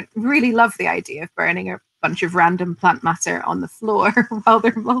 who don't really love the idea of burning a bunch of random plant matter on the floor while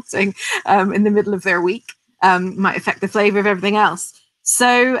they're malting in the middle of their week. Might affect the flavor of everything else.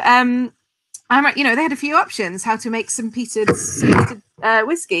 So Amrut, they had a few options how to make some peated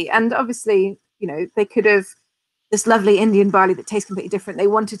whiskey, and obviously, they could have this lovely Indian barley that tastes completely different. They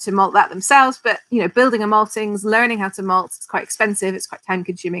wanted to malt that themselves, but building a maltings, learning how to malt, it's quite expensive, it's quite time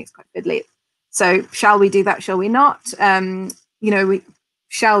consuming, it's quite fiddly. So shall we do that? Shall we not?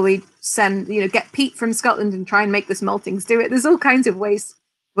 Shall we send, get peat from Scotland and try and make this maltings do it? There's all kinds of ways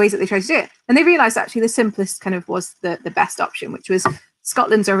that they try to do it. And they realized actually the simplest kind of was the best option, which was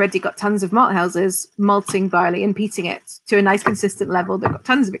Scotland's already got tons of malt houses malting barley and peating it to a nice consistent level. They've got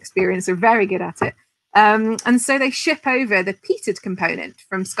tons of experience. They're very good at it. And so they ship over the peated component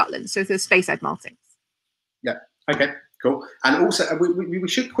from Scotland, so the Speyside maltings. Yeah. Okay. Cool. And also, we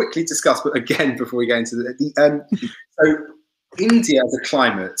should quickly discuss, but again, before we go into so India as a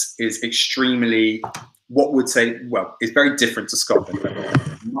climate is extremely, what would say, well, it's very different to Scotland.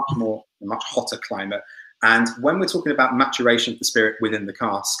 Much hotter climate. And when we're talking about maturation of the spirit within the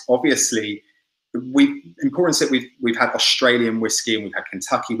cask, obviously, important that we've had Australian whiskey and we've had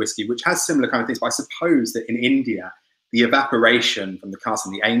Kentucky whiskey, which has similar kind of things. But I suppose that in India, the evaporation from the cask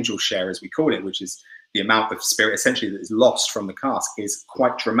and the angel share, as we call it, which is the amount of spirit essentially that is lost from the cask, is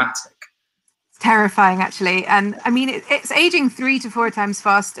quite dramatic. It's terrifying, actually. And I mean, it's aging 3 to 4 times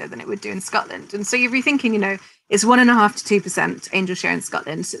faster than it would do in Scotland. And so you'd be thinking, it's 1.5 to 2% angel share in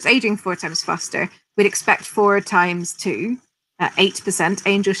Scotland. So it's aging 4 times faster. We'd expect 4 times 2. 8%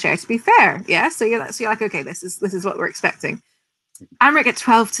 angel share, to be fair. Yeah, so you're like, okay, this is what we're expecting. Amrut get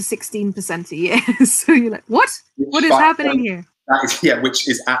 12 to 16% a year. So you're like, what is happening here? That is, yeah, which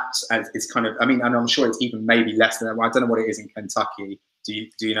is apt as it's kind of, I mean, and I'm sure it's even maybe less than that. Well, I don't know what it is in Kentucky. Do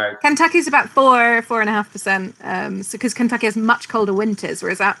you know? Kentucky's about 4.5%. So because Kentucky has much colder winters,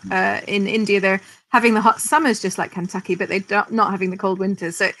 whereas in India they're having the hot summers just like Kentucky, but they're not having the cold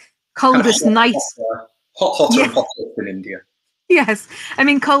winters. So coldest night. Hotter and hotter in India. Yes, I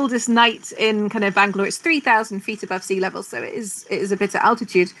mean, coldest night in kind of Bangalore, it's 3,000 feet above sea level, so it is a bit of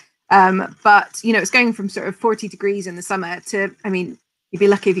altitude. But it's going from sort of 40 degrees in the summer to, I mean, you'd be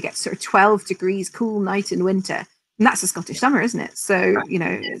lucky if you get sort of 12 degrees cool night in winter, and that's a Scottish summer, isn't it? So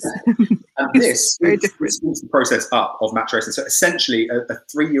it's, this speeds the process up of maturation. So essentially, a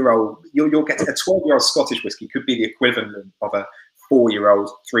 3-year-old, you'll get a 12-year-old Scottish whiskey could be the equivalent of a 4-year-old,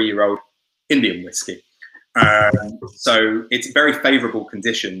 3-year-old Indian whiskey. So it's very favourable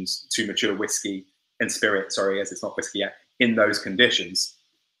conditions to mature whiskey and spirit, as it's not whiskey yet, in those conditions.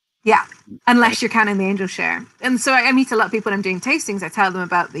 Yeah, unless you're counting the angel share. And so I meet a lot of people when I'm doing tastings. I tell them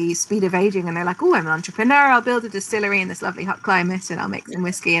about the speed of aging and they're like, oh, I'm an entrepreneur. I'll build a distillery in this lovely hot climate and I'll make some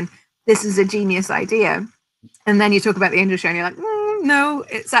whiskey. And this is a genius idea. And then you talk about the angel share and you're like, no,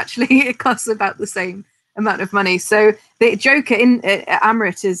 it costs about the same amount of money. So the joke at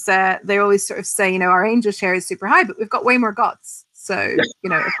Amrut is they always sort of say, our angel share is super high, but we've got way more gods. So,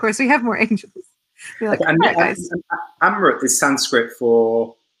 of course we have more angels. You're like, and Amrut is Sanskrit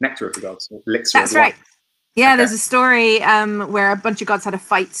for nectar of the gods. Elixir. That's right. Yeah, there's a story where a bunch of gods had a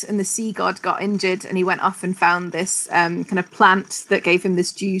fight and the sea god got injured and he went off and found this kind of plant that gave him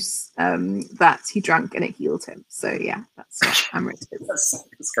this juice that he drank and it healed him. So yeah, that's Amrut.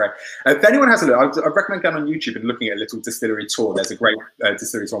 That's great. If anyone has a look, I recommend going on YouTube and looking at a little distillery tour. There's a great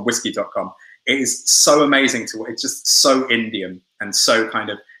distillery tour on whiskey.com. It is so amazing it's just so Indian and so kind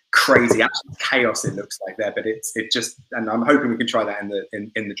of crazy, absolute chaos it looks like there, but it just, and I'm hoping we can try that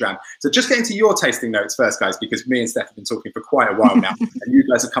in the dram. So just get into your tasting notes first, guys, because me and Steph have been talking for quite a while now, and you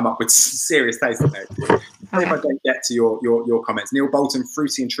guys have come up with serious tasting notes. Okay. If I don't get to your comments, Neil Bolton,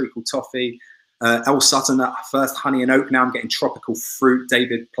 fruity and treacle toffee. El Sutton, first honey and oak. Now I'm getting tropical fruit.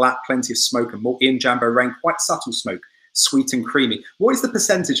 David Platt, plenty of smoke and more. Ian Jambo Rain, quite subtle smoke. Sweet and creamy. What is the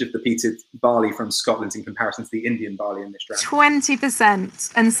percentage of the peated barley from Scotland in comparison to the Indian barley in this dram?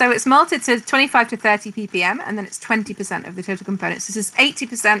 20%. And so it's malted to 25 to 30 ppm, and then it's 20% of the total components. This is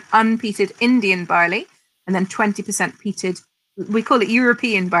 80% unpeated Indian barley, and then 20% peated. We call it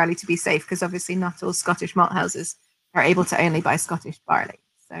European barley to be safe, because obviously not all Scottish malt houses are able to only buy Scottish barley.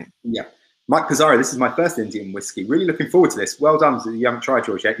 So yeah. Mike Pizarro, this is my first Indian whiskey. Really looking forward to this. Well done. You haven't tried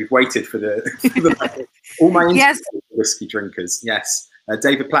yours yet. You've waited for the all my Indian whiskey drinkers. Yes.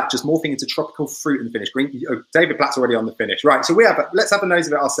 David Platt just morphing into tropical fruit in the finish. David Platt's already on the finish. Right. So let's have a nose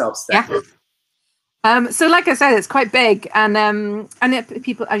of it ourselves, Steph. Yeah. So like I said, it's quite big, and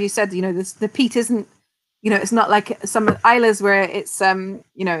people, as you said, the peat isn't, it's not like some Islays where it's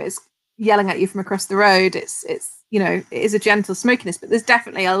it's yelling at you from across the road. It's it is a gentle smokiness, but there's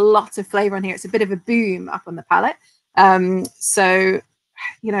definitely a lot of flavor on here. It's a bit of a boom up on the palate. So,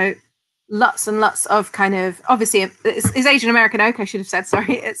 lots and lots of kind of, obviously it's Asian American oak, I should have said,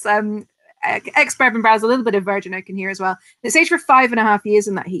 sorry. It's ex-bourbon barrels, a little bit of virgin oak in here as well. It's aged for 5.5 years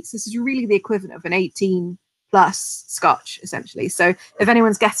in that heat. So this is really the equivalent of an 18 plus Scotch, essentially. So if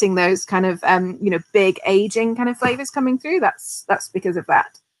anyone's getting those kind of, big aging kind of flavors coming through, that's because of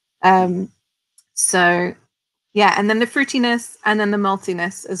that. So yeah, and then the fruitiness and then the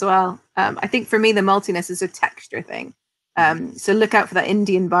maltiness as well. I think for me, the maltiness is a texture thing. So look out for that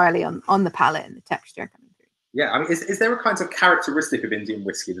Indian barley on the palate and the texture coming through. Yeah, I mean, is there a kind of characteristic of Indian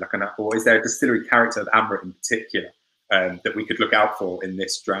whiskey, or is there a distillery character of Amrut in particular that we could look out for in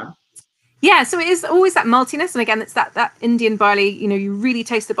this dram? Yeah, so it is always that maltiness, and again, it's that Indian barley. You know, you really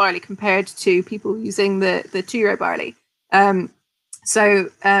taste the barley compared to people using the 2-year barley.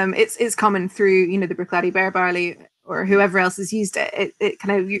 It's common through, you know, the Bruichladdich Bear barley or whoever else has used it. It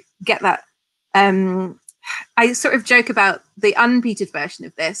kind of, you get that. I sort of joke about the unpeated version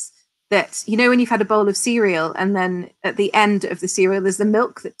of this, that, you know, when you've had a bowl of cereal and then at the end of the cereal there's the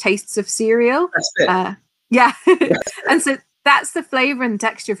milk that tastes of cereal. That's it. Yeah. And so that's the flavor and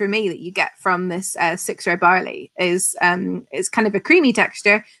texture for me that you get from this 6-row barley is kind of a creamy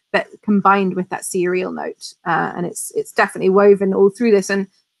texture, but combined with that cereal note. And it's definitely woven all through this. And,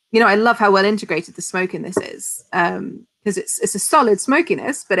 you know, I love how well integrated the smoke in this is, because it's a solid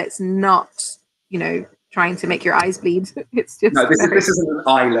smokiness, but it's not, you know, trying to make your eyes bleed. It's just no. This isn't an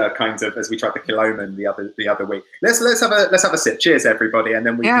Isla kind of, as we tried the Kiloman the other week. Let's have a sip. Cheers, everybody, and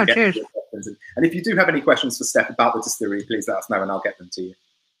then we can get to your questions. And if you do have any questions for Steph about the distillery, please let us know, and I'll get them to you.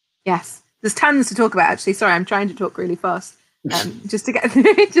 Yes, there's tons to talk about. Actually, sorry, I'm trying to talk really fast, just to get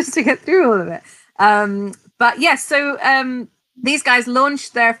through all of it. But yes, so these guys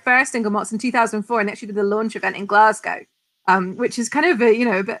launched their first single malts in 2004, and actually did the launch event in Glasgow. Which is kind of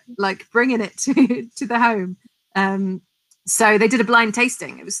a bit like bringing it to the home. So they did a blind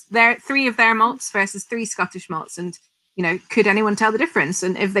tasting. It was 3 of their malts versus 3 Scottish malts, and, you know, could anyone tell the difference?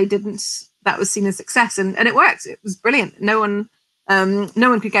 And if they didn't, that was seen as success, and it worked. It was brilliant. No one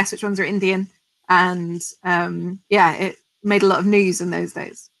could guess which ones are Indian, and it made a lot of news in those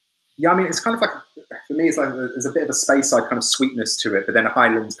days. Yeah, I mean, it's kind of like, for me, it's like there's a bit of a Speyside kind of sweetness to it, but then a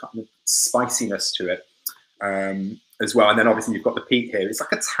Highlands kind of spiciness to it. As well, and then obviously you've got the peat here. It's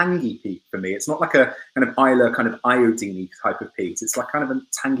like a tangy peat for me. It's not like a kind of Isla kind of iodine type of peat. It's like kind of a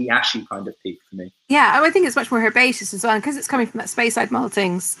tangy, ashy kind of peat for me. Yeah, I think it's much more herbaceous as well, because it's coming from that Speyside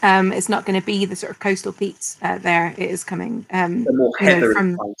maltings. It's not going to be the sort of coastal peats there. It is coming the more heathery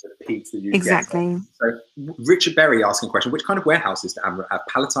kind of peats that you exactly. Get. So Richard Berry asking a question: which kind of warehouses do Amrut have,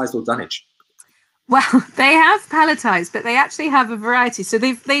 palletized or dunnage? Well, they have palletized, but they actually have a variety. So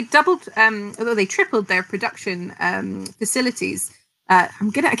they doubled, although they tripled their production facilities. I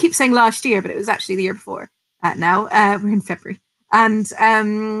keep saying last year, but it was actually the year before. Now we're in February, and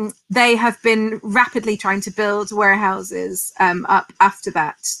they have been rapidly trying to build warehouses up after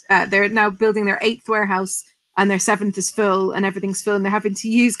that. They're now building their 8th warehouse, and their 7th is full, and everything's full. And they're having to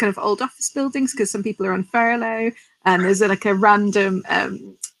use kind of old office buildings because some people are on furlough, and there's like a random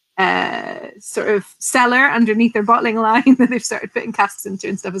sort of cellar underneath their bottling line that they've started putting casks into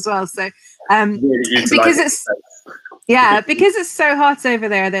and stuff as well. So because it's so hot over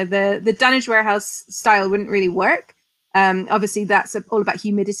there, the dunnage warehouse style wouldn't really work. Obviously that's all about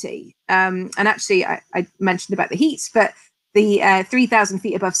humidity, and actually I mentioned about the heat, but the 3,000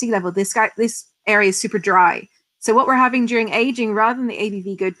 feet above sea level, this area is super dry. So what we're having during aging, rather than the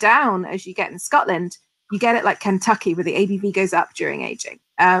ABV go down as you get in Scotland, you get it like Kentucky, where the ABV goes up during aging.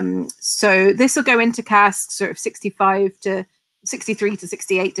 So this will go into casks sort of 65 to 63 to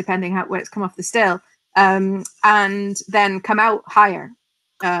 68, depending where it's come off the still, and then come out higher,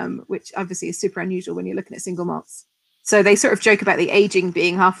 which obviously is super unusual when you're looking at single malts. So they sort of joke about the aging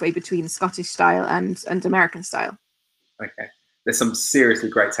being halfway between Scottish style and American style. Okay. There's some seriously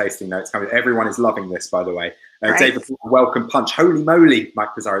great tasting notes coming. Everyone is loving this, by the way. David, welcome punch. Holy moly, Mike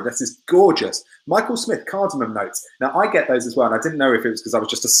Pizarro. This is gorgeous. Michael Smith, cardamom notes. Now, I get those as well. And I didn't know if it was because I was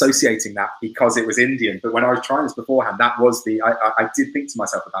just associating that because it was Indian. But when I was trying this beforehand, that was I did think to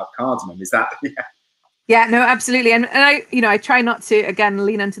myself about cardamom. Is that, yeah. Yeah, no, absolutely. And I try not to, again,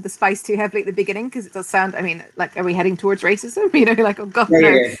 lean into the spice too heavily at the beginning, because it does sound, I mean, like, are we heading towards racism? Like, oh God, no.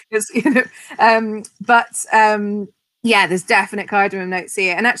 Yeah. Yeah, there's definite cardamom notes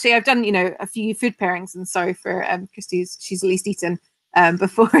here. And actually, I've done, a few food pairings, and sorry for Christy, she's at least eaten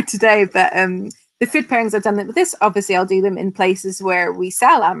before today. But the food pairings I've done with this, obviously, I'll do them in places where we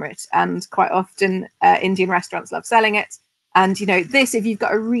sell Amrut, and quite often Indian restaurants love selling it. And, this, if you've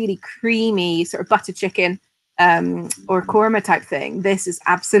got a really creamy sort of butter chicken or korma type thing, this is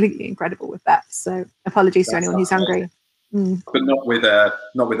absolutely incredible with that. So apologies to anyone who's hungry. But not with a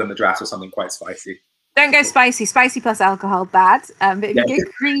madras or something quite spicy. Don't go spicy. Spicy plus alcohol, bad. But if you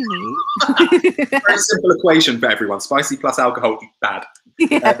go creamy... Very simple equation for everyone. Spicy plus alcohol, bad.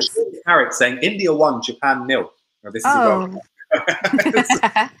 Yes. Harriet saying, India 1, Japan 0. Now, this is Don't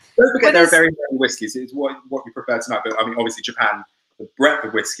forget there are very, very whiskies. It's what we prefer tonight. But I mean, obviously Japan, the breadth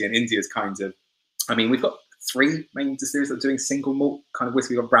of whiskey, and India is kind of... I mean, we've got 3 main distilleries that are doing single malt kind of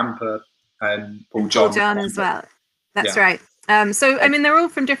whiskey. We've got Bramper and Paul John as well. That's right. So, I mean, they're all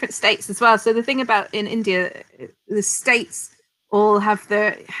from different states as well. So the thing about in India, the states all have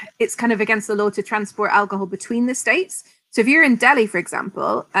it's kind of against the law to transport alcohol between the states. So if you're in Delhi, for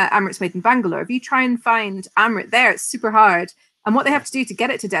example, Amrut's made in Bangalore. If you try and find Amrut there, it's super hard. And what they have to do to get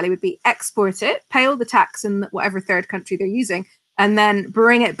it to Delhi would be export it, pay all the tax in whatever third country they're using, and then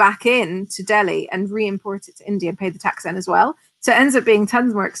bring it back in to Delhi and re-import it to India and pay the tax then as well. So it ends up being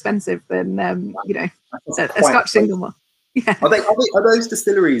tons more expensive than, a Scotch single malt. Yeah. Are those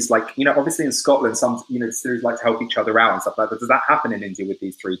distilleries, like, obviously in Scotland, some, distilleries like to help each other out and stuff like that. Does that happen in India with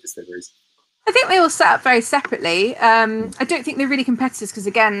these 3 distilleries? I think they all set up very separately. I don't think they're really competitors because,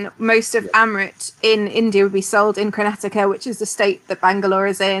 again, most of Amrut in India would be sold in Karnataka, which is the state that Bangalore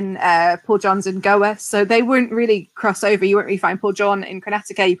is in, Paul John's in Goa. So they wouldn't really cross over. You won't really find Paul John in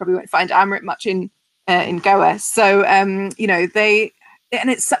Karnataka. You probably won't find Amrut much in Goa. So, and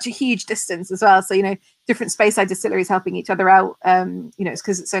it's such a huge distance as well. So, different Speyside distilleries helping each other out. It's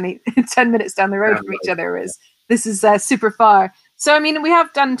because it's only 10 minutes down the road from each other, whereas this is super far. So, I mean, we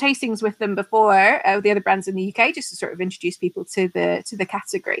have done tastings with them before, with the other brands in the UK, just to sort of introduce people to the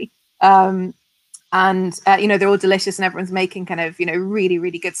category. They're all delicious and everyone's making kind of, really,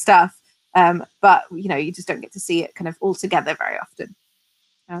 really good stuff. But, you just don't get to see it kind of all together very often.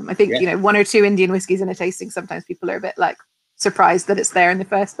 I think, 1 or 2 Indian whiskies in a tasting, sometimes people are a bit like surprised that it's there in the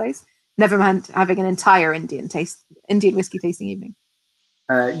first place. Never mind having an entire Indian whiskey tasting evening.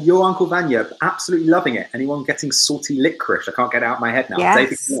 Your Uncle Vanya, absolutely loving it. Anyone getting salty licorice? I can't get it out of my head now. Yes.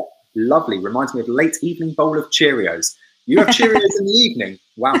 David, lovely. Reminds me of late evening bowl of Cheerios. You have Cheerios in the evening.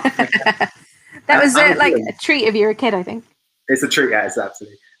 Wow. That was like a treat if you're a kid, I think. It's a treat, yeah, it's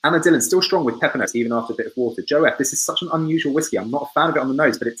absolutely. Anna Dillon, still strong with pepper notes, even after a bit of water. Joe F, this is such an unusual whiskey. I'm not a fan of it on the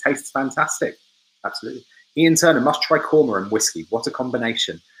nose, but it tastes fantastic. Absolutely. Ian Turner, must try korma and whiskey. What a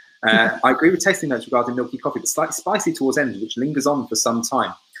combination. I agree with tasting notes regarding milky coffee, but slightly spicy towards end, which lingers on for some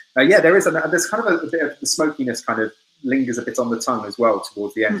time. There's kind of a bit of the smokiness kind of lingers a bit on the tongue as well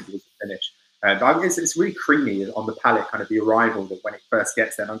towards the end, towards the finish. But it's really creamy on the palate, kind of the arrival that when it first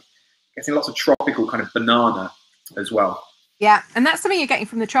gets there. And I'm getting lots of tropical kind of banana as well. Yeah, and that's something you're getting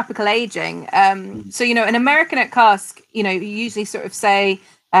from the tropical aging. So, an American oak cask, you usually sort of say,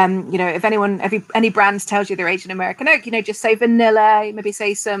 if any brand tells you they're aged in American oak, just say vanilla, maybe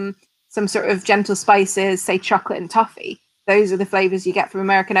say some sort of gentle spices, say chocolate and toffee. Those are the flavors you get from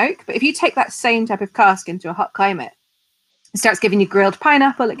American oak. But if you take that same type of cask into a hot climate, it starts giving you grilled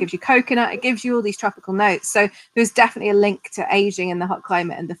pineapple, it gives you coconut, it gives you all these tropical notes. So there's definitely a link to aging in the hot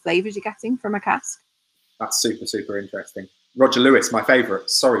climate and the flavors you're getting from a cask. That's super, super interesting. Roger Lewis, my favorite.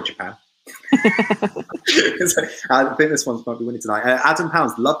 Sorry, Japan. I think this one's might be winning tonight. Adam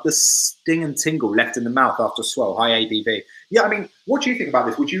Pounds, love the sting and tingle left in the mouth after a swell. High ABV. Yeah, I mean, what do you think about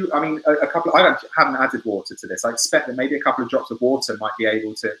this? Would you? I mean, I haven't added water to this. I expect that maybe a couple of drops of water might be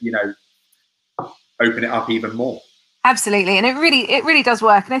able to, open it up even more. Absolutely, and it really does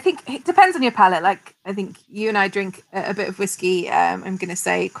work. And I think it depends on your palate. Like, I think you and I drink a bit of whiskey. I'm going to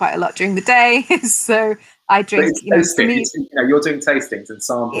say quite a lot during the day. So I drink. You're doing tastings and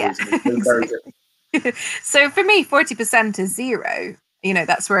samples. Yeah. And it's very different. So for me, 40% is 0.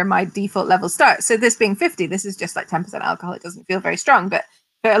 That's where my default level starts. So this being 50, this is just like 10% alcohol. It doesn't feel very strong, but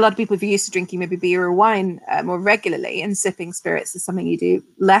for a lot of people, if you're used to drinking maybe beer or wine more regularly, and sipping spirits is something you do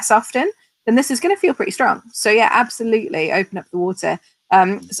less often, then this is going to feel pretty strong. So yeah, absolutely open up the water.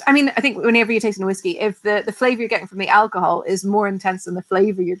 I think whenever you're tasting a whiskey, if the flavor you're getting from the alcohol is more intense than the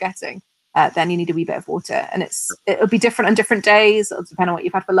flavor you're getting, then you need a wee bit of water. And it'll be different on different days. It'll depend on what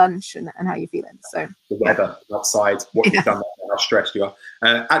you've had for lunch and how you're feeling. So the weather outside, what you've done, how stressed you are.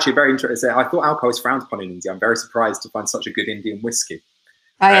 Actually, very interesting. I thought alcohol is frowned upon in India. I'm very surprised to find such a good Indian whiskey.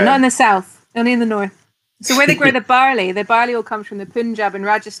 Oh yeah, not in the south, only in the north. So where they grow the barley all comes from the Punjab and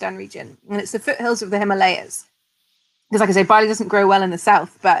Rajasthan region, and it's the foothills of the Himalayas. Because like I say, barley doesn't grow well in the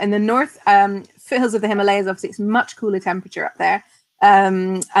south, but in the north, foothills of the Himalayas, obviously it's much cooler temperature up there.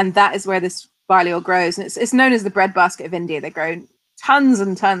 And that is where this barley oil grows. And it's known as the breadbasket of India. They grow tons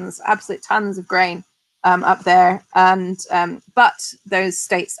and tons, absolute tons of grain up there. And but those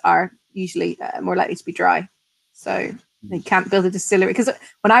states are usually more likely to be dry. So they can't build a distillery. Because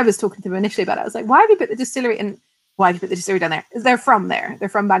when I was talking to them initially about it, I was like, why have you put the distillery in? Why have you put the distillery down there? They're from there. They're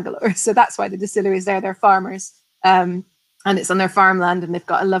from Bangalore. So that's why the distillery is there. They're farmers. And it's on their farmland, and they've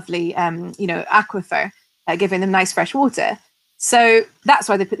got a lovely, aquifer giving them nice fresh water. So that's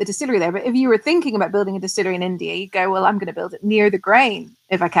why they put the distillery there. But if you were thinking about building a distillery in India, you go, well, I'm going to build it near the grain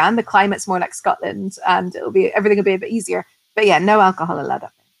if I can. The climate's more like Scotland, and everything will be a bit easier. But yeah, no alcohol allowed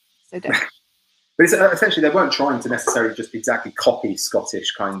up there. So don't. But it's, essentially, they weren't trying to necessarily just exactly copy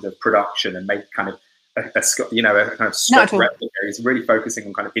Scottish kind of production and make kind of a kind of Scotch replica. It's really focusing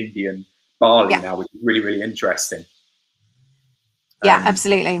on kind of Indian barley now, which is really, really interesting. Yeah,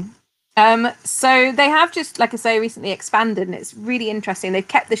 absolutely. So they have just, like I say, recently expanded, and it's really interesting. They've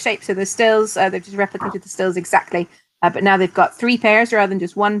kept the shapes of the stills. They've just replicated the stills exactly, but now they've got 3 pairs rather than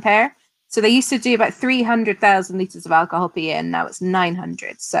just 1 pair. So they used to do about 300,000 litres of alcohol per year, and now it's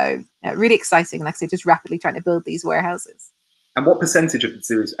 900. So really exciting. Like I say, just rapidly trying to build these warehouses. And what percentage of the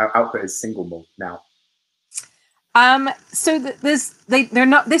series output is single malt now? So they're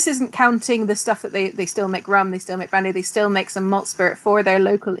not. This isn't counting the stuff that they still make rum, they still make brandy, they still make some malt spirit for their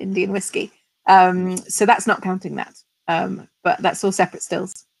local Indian whiskey. So that's not counting that. But that's all separate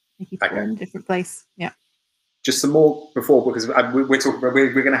stills. They keep it in a different place. Yeah. Just some more before, because we're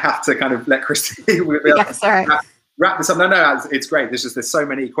going to have to kind of let Christy wrap this up. No, it's great. There's so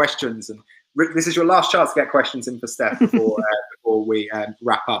many questions, and this is your last chance to get questions in for Steph before we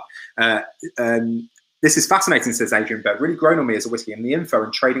wrap up. This is fascinating, says Adrian Berg. Really grown on me as a whiskey and the info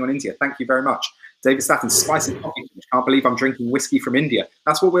and trading on India. Thank you very much. David Statten, spicy coffee. Can't believe I'm drinking whiskey from India.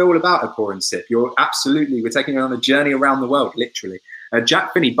 That's what we're all about at Pour and Sip. We're taking you on a journey around the world, literally.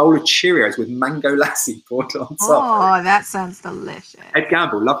 Jack Finney, bowl of Cheerios with mango lassi poured on top. Oh, that sounds delicious. Ed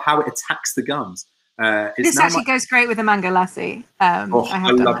Gamble, love how it attacks the gums. This actually goes great with a mango lassi. I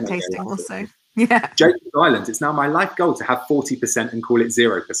have done that tasting also. Yeah. Jacob Island, it's now my life goal to have 40% and call it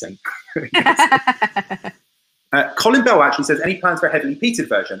 0%. Colin Bell actually says, any plans for a heavily peated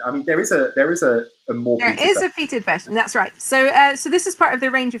version? I mean, there is a more there peated is version. A peated version. That's right. So this is part of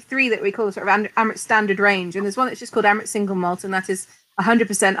the range of 3 that we call sort of Amrut standard range, and there's one that's just called Amrut single malt, and that is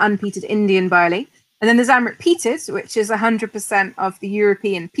 100% unpeated Indian barley. And then there's Amrut peated, which is 100% of the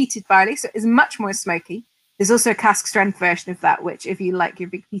European peated barley, so it's much more smoky. There's also a cask strength version of that, which, if you like your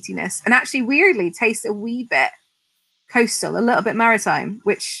big peatiness, and actually weirdly tastes a wee bit coastal, a little bit maritime,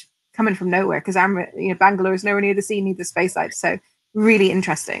 which coming from nowhere, because Bangalore is nowhere near the sea, neither Speyside, so really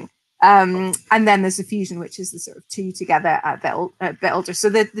interesting. And then there's the fusion, which is the sort of 2 together a bit older. So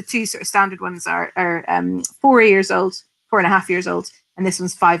the 2 sort of standard ones are 4 years old, 4.5 years old, and this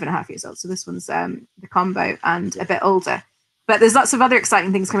one's 5.5 years old. So this one's the combo and a bit older. But there's lots of other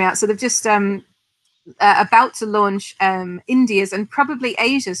exciting things coming out. So they've just about to launch India's and probably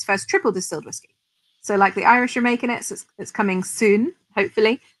Asia's first triple distilled whiskey. So like the Irish are making it, so it's coming soon,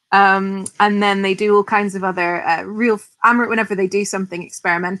 hopefully. And then they do all kinds of other real Amrut. Whenever they do something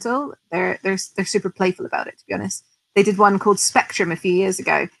experimental, they're super playful about it, to be honest. They did one called Spectrum a few years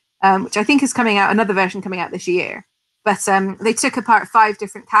ago, which I think is coming out, another version coming out this year. But they took apart 5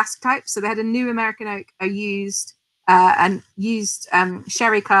 different cask types. So they had a new American oak, a used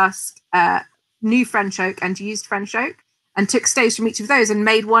sherry cask, new French oak, and used French oak, and took staves from each of those and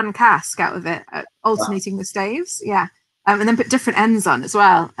made one cask out of it, alternating the staves. Yeah. And then put different ends on as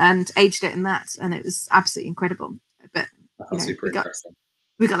well and aged it in that. And it was absolutely incredible. But super interesting.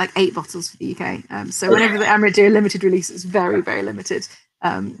 We got like 8 bottles for the UK. So whenever the Amrut do a limited release, it's very, very limited.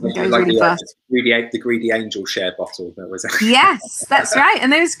 It goes like really fast. The Greedy Angel share bottle. That was Yes, that's right.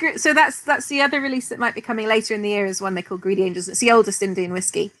 And those, so that's the other release that might be coming later in the year, is one they call Greedy Angels. It's the oldest Indian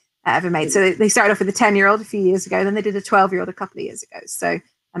whiskey ever made. So they started off with a 10-year-old a few years ago, then they did a 12-year-old a couple of years ago. So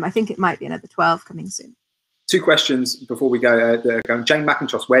I think it might be another 12 coming soon. 2 questions before we go. Jane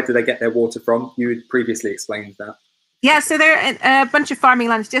McIntosh, where do they get their water from? You had previously explained that. Yeah, so they're in a bunch of farming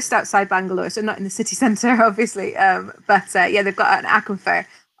lands just outside Bangalore, so not in the city centre, obviously. But they've got an aquifer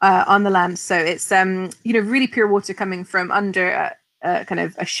on the land, so it's really pure water coming from under kind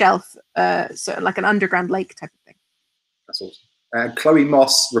of a shelf, so like an underground lake type of thing. That's awesome. Chloe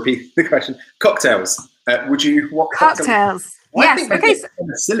Moss, repeat the question. Cocktails. What cocktails? Yes. Okay.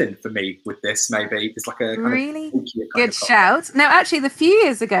 Penicillin for me with this, maybe it's like a kind really of good shout. Now, actually, a few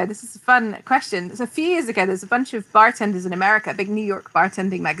years ago, this is a fun question. So a few years ago, there's a bunch of bartenders in America, a big New York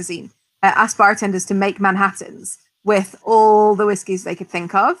bartending magazine, asked bartenders to make Manhattans with all the whiskeys they could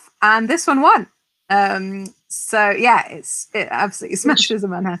think of, and this one won. So yeah, it absolutely smashes a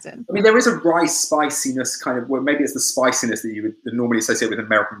Manhattan. I mean, there is a rye spiciness kind of, well, maybe it's the spiciness that you would normally associate with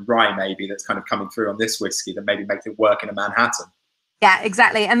American rye, maybe, that's kind of coming through on this whiskey that maybe makes it work in a Manhattan. Yeah,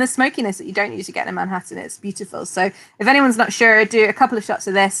 exactly. And the smokiness that you don't usually get in a Manhattan, it's beautiful. So if anyone's not sure, do a couple of shots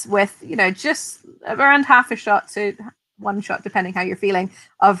of this with, just around half a shot to 1 shot, depending how you're feeling,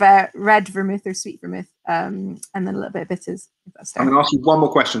 of red vermouth or sweet vermouth, and then a little bit of bitters. I'm going to ask you one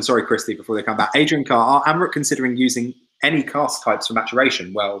more question. Sorry, Christy, before they come back. Adrian Carr, are Amrut considering using any cask types for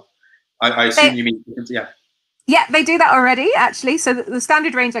maturation? Well, I assume you mean, yeah. Yeah, they do that already, actually. So the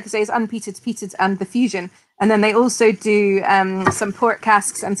standard range, like I say, is unpeated, peated, and the fusion. And then they also do some port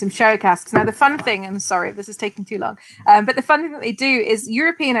casks and some sherry casks. Now, the fun thing, I'm sorry if this is taking too long, but the fun thing that they do is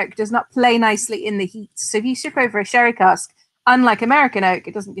European oak does not play nicely in the heat. So if you ship over a sherry cask, unlike American oak,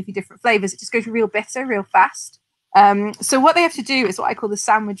 it doesn't give you different flavors. It just goes real bitter, real fast. So what they have to do is what I call the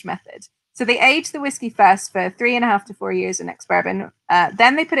sandwich method. So they age the whiskey first for 3.5 to 4 years in ex-bourbon.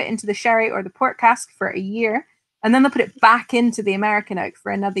 Then they put it into the sherry or the port cask for a year. And then they'll put it back into the American oak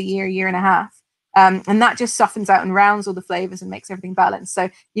for another year, year and a half. And that just softens out and rounds all the flavors and makes everything balanced. So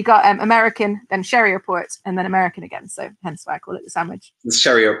you got American, then sherry or port, and then American again. So hence why I call it the sandwich. The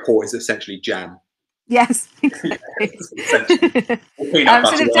sherry or port is essentially jam. Yes, exactly. So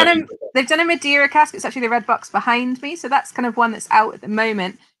they've done a Madeira cask. It's actually the red box behind me. So that's kind of one that's out at the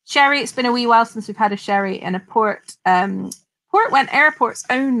moment. Sherry, it's been a wee while since we've had a sherry, and a port. Port went airports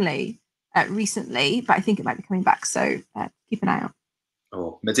only recently, but I think it might be coming back. So keep an eye out.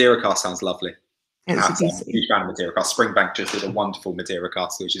 Oh, Madeira cask sounds lovely. I'm a huge fan of Madeira cask. Springbank just did a wonderful Madeira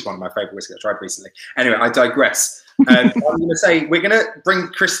cask, which is one of my favourite whiskeys I tried recently. Anyway, I digress. I'm going to say we're going to bring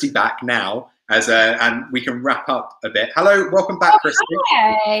Christy back now. And we can wrap up a bit. Hello, welcome back, Christy.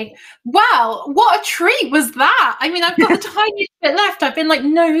 Hey. Well, what a treat was that? I mean, I've got the tiniest bit left. I've been like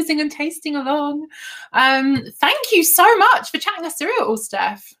nosing and tasting along. Thank you so much for chatting us through it all,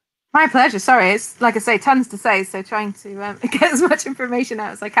 Steph. My pleasure. Sorry, it's like I say, tons to say. So trying to get as much information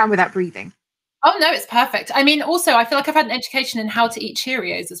out as I can without breathing. Oh, no, it's perfect. I mean, also, I feel like I've had an education in how to eat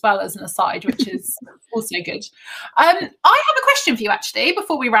Cheerios as well as an aside, which is also good. I have a question for you, actually,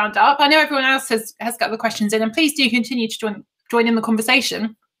 before we round up. I know everyone else has got the questions in, and please do continue to join in the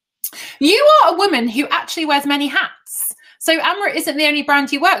conversation. You are a woman who actually wears many hats. So Amrut isn't the only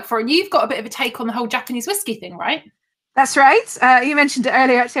brand you work for, and you've got a bit of a take on the whole Japanese whiskey thing, right? That's right. You mentioned it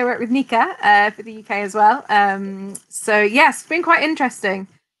earlier. Actually, I work with Nika for the UK as well. So, yes, it's been quite interesting.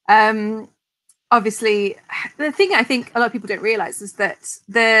 Obviously, the thing I think a lot of people don't realize is that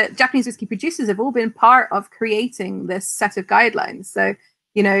the Japanese whiskey producers have all been part of creating this set of guidelines. So,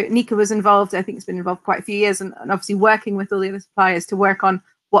 you know, Nika was involved, I think it's been involved quite a few years, and obviously working with all the other suppliers to work on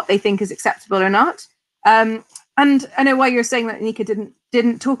what they think is acceptable or not. And I know why you're saying that Nika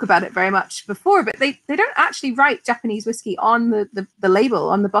didn't talk about it very much before, but they don't actually write Japanese whiskey on the label,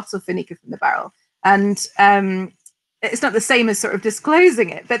 on the bottle for Nika from the barrel. And it's not the same as sort of disclosing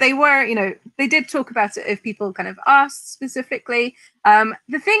it, but they were, you know, they did talk about it if people kind of asked specifically.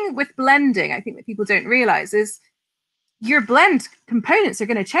 The thing with blending, I think that people don't realize is your blend components are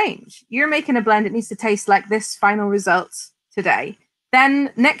going to change. You're making a blend, it needs to taste like this final result today.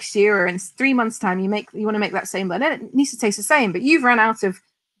 Then next year or in 3 months' time, you want to make that same blend, and it needs to taste the same, but you've run out of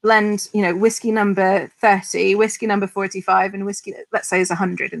blend, you know, whiskey number 30, whiskey number 45, and whiskey, let's say, is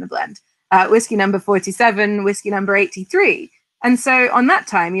 100 in the blend. Whiskey number 47, whiskey number 83. And so on that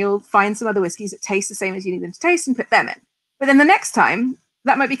time, you'll find some other whiskeys that taste the same as you need them to taste and put them in. But then the next time,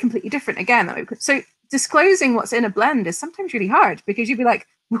 that might be completely different again. So disclosing what's in a blend is sometimes really hard, because you'd be like,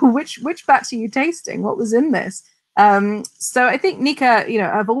 well, which batch are you tasting? What was in this? So I think Nika, you know,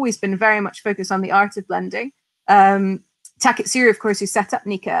 have always been very much focused on the art of blending. Taketsuru, of course, who set up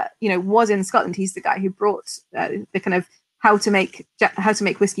Nika, you know, was in Scotland. He's the guy who brought the kind of how to make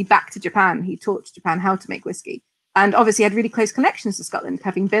whiskey back to Japan. He taught Japan how to make whiskey, and obviously had really close connections to Scotland,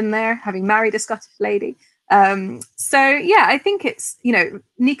 having been there, having married a Scottish lady. So yeah, I think it's, you know,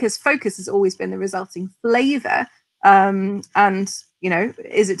 Nika's focus has always been the resulting flavour, and you know,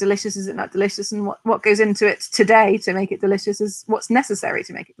 is it delicious? Is it not delicious? And what goes into it today to make it delicious is what's necessary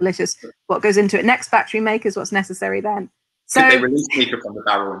to make it delicious. What goes into it next batch we make is what's necessary then. So could they release Nika from the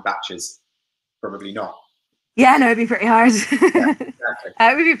barrel in batches? Probably not. Yeah, no, it'd be pretty hard. Yeah, exactly.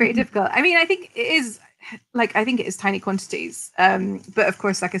 It would be pretty difficult. I mean, I think it is tiny quantities. But of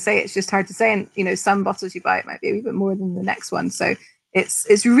course, like I say, it's just hard to say. And, you know, some bottles you buy, it might be a wee bit more than the next one. So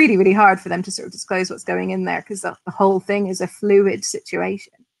it's really, really hard for them to sort of disclose what's going in there, because the whole thing is a fluid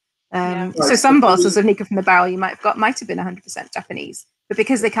situation. So some bottles of Nika from the barrel you might have been 100% Japanese, but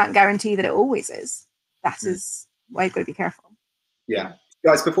because they can't guarantee that it always is, that is why you've got to be careful. Yeah.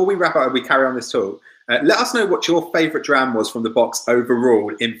 Guys, before we wrap up, we carry on this talk, let us know what your favourite dram was from the box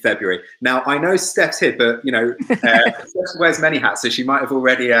overall in February. Now, I know Steph's here, but, you know, Steph wears many hats, so she might have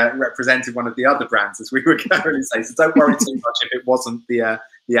already represented one of the other brands, as we would currently say. So don't worry too much if it wasn't the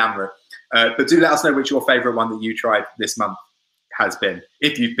Amrut. But do let us know which your favourite one that you tried this month has been,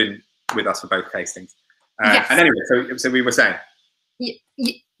 if you've been with us for both tastings. Yes. And anyway, so we were saying.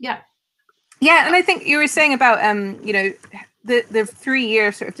 Yeah. Yeah, and I think you were saying about, you know, the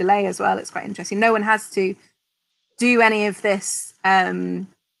 3-year sort of delay as well. It's quite interesting. No one has to do any of this, you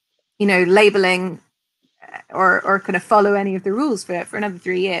know, labeling or kind of follow any of the rules for another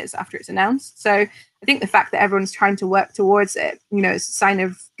 3 years after it's announced. So I think the fact that everyone's trying to work towards it, you know, is a sign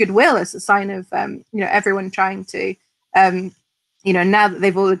of goodwill. It's a sign of, you know, everyone trying to, you know, now that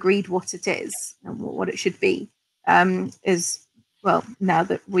they've all agreed what it is and what it should be, is, well, now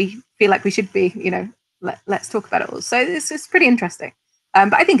that we feel like we should be, you know, let's talk about it all. So this is pretty interesting.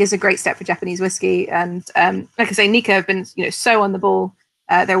 But I think it's a great step for Japanese whiskey. And like I say, Nikka have been, so on the ball.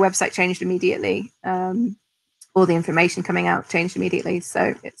 Their website changed immediately. All the information coming out changed immediately.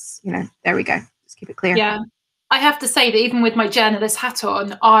 So it's, there we go. Just keep it clear. Yeah. I have to say that even with my journalist hat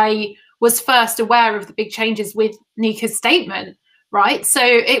on, I was first aware of the big changes with Nikka's statement, right? So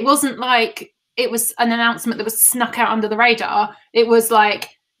it wasn't like it was an announcement that was snuck out under the radar. It was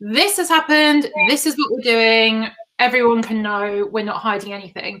like, this has happened. This is what we're doing. Everyone can know we're not hiding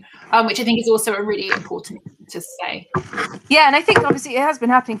anything, which I think is also a really important thing to say. Yeah, and I think obviously it has been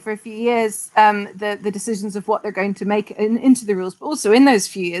happening for a few years, the decisions of what they're going to make into the rules, but also in those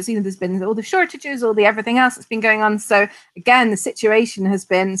few years, there's been all the shortages, all the everything else that's been going on. So again, the situation has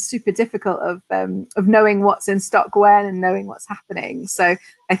been super difficult of knowing what's in stock when and knowing what's happening. So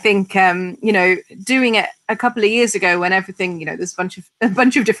I think, doing it a couple of years ago when everything, there's a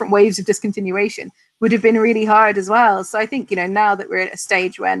bunch of different waves of discontinuation would have been really hard as well. So I think, now that we're at a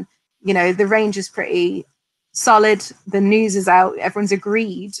stage when, the range is pretty solid, the news is out, everyone's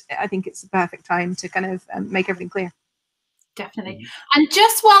agreed, I think it's the perfect time to kind of make everything clear. Definitely. And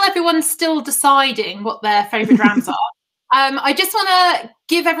just while everyone's still deciding what their favourite drams are, I just want to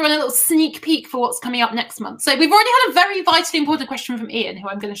give everyone a little sneak peek for what's coming up next month. So we've already had a very vitally important question from Ian, who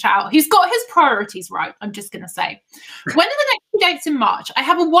I'm going to shout out, who's got his priorities right, I'm just going to say. When are the next 2 dates in March? I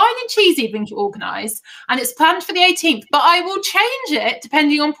have a wine and cheese evening to organise, and it's planned for the 18th, but I will change it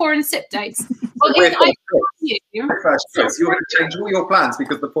depending on pour and sip dates. Well, Ian, you're going to change all your plans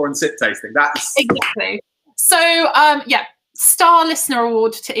because of the pour and sip tasting. That's exactly. So, yeah. Star listener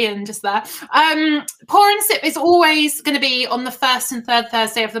award to Ian just there. Pour and sip is always going to be on the 1st and 3rd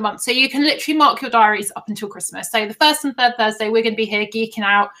Thursday of the month. So you can literally mark your diaries up until Christmas. So the 1st and 3rd Thursday, we're going to be here geeking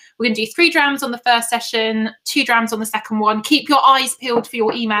out. We're going to do 3 drams on the first session, 2 drams on the second one. Keep your eyes peeled for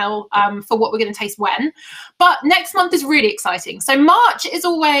your email for what we're going to taste when. But next month is really exciting. So March is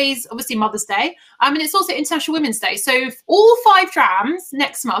always obviously Mother's Day. And it's also International Women's Day. So all 5 drams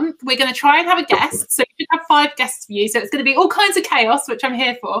next month, we're going to try and have a guest. So we should have 5 guests for you. So it's going to be all kinds of chaos, which I'm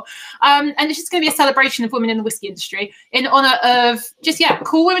here for. And it's just going to be a celebration of women in the whiskey industry in honour of just,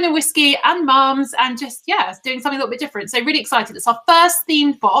 cool women in whiskey and mums and just, doing something a little bit different. So really excited. It's our first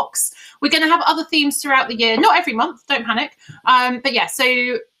themed box. We're going to have other themes throughout the year. Not every month, don't panic. But so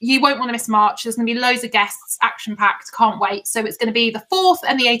you won't want to miss March. There's going to be loads of guests, action-packed, can't wait. So it's going to be the 4th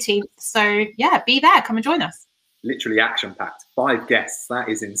and the 18th. So be there. Come and join us. Literally action-packed. 5 guests. That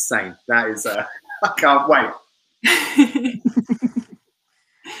is insane. That is, I can't wait.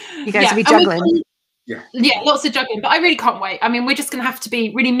 You guys will be juggling. Yeah, lots of juggling, but I really can't wait. I mean, we're just going to have to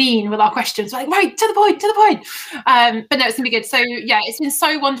be really mean with our questions, like, right, to the point. But no, it's going to be good. So it's been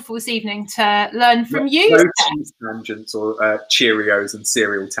so wonderful this evening to learn from you. No cheese tangents or Cheerios and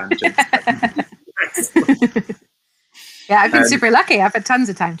cereal tangents. I've been super lucky. I've had tons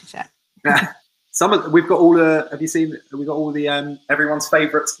of time to chat. We've got all the. Have you seen? We've got all the everyone's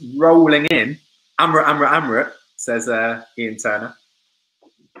favourites rolling in. Amrut, says Ian Turner.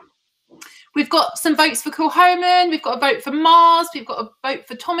 We've got some votes for Kilhoman. We've got a vote for Mars. We've got a vote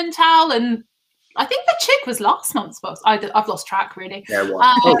for Tomental. And I think the Chick was last month's box. I've lost track, really. Yeah, it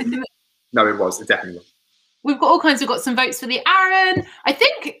was. No, it was. It definitely was. We've got all kinds. We've got some votes for the Aaron. I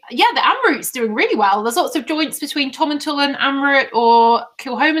think, the Amrut's doing really well. There's lots of joints between Tomental and Amrut or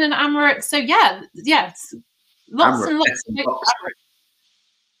Kilhoman and Amrut. So, lots and lots of Amrut.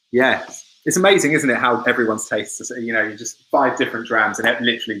 Yeah. It's amazing, isn't it, how everyone's tastes, just 5 different drams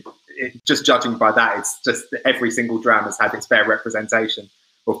and just judging by that, it's just that every single dram has had its fair representation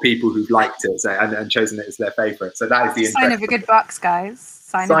of people who've liked it and chosen it as their favourite. So that is the sign of a good box, guys.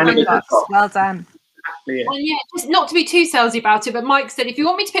 Sign of a good box. Well done. And just not to be too salesy about it, but Mike said, if you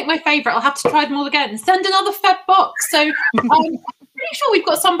want me to pick my favourite, I'll have to try them all again. Send another Feb box. So I'm pretty sure we've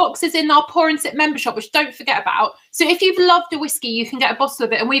got some boxes in our Pour and Sip membership, which don't forget about. So if you've loved a whiskey, you can get a bottle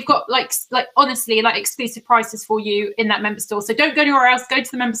of it. And we've got honestly exclusive prices for you in that member store. So don't go anywhere else. Go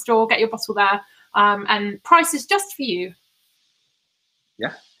to the member store, get your bottle there. And prices just for you.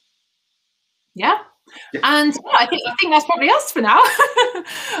 Yeah. Yeah. And I think that's probably us for now.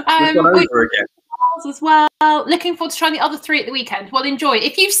 We've gone over again. As well. Looking forward to trying the other 3 at the weekend. Well, enjoy.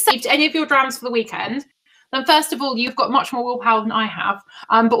 If you've saved any of your drams for the weekend, then first of all, you've got much more willpower than I have.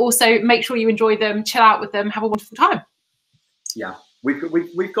 But also make sure you enjoy them, chill out with them, have a wonderful time. Yeah,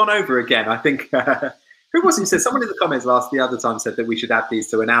 we've gone over again. I think who was it who said? Someone in the comments the other time said that we should add these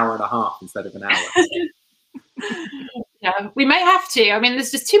to an hour and a half instead of an hour. Yeah, we may have to. I mean,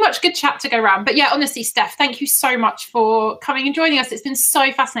 there's just too much good chat to go around. But honestly, Steph, thank you so much for coming and joining us. It's been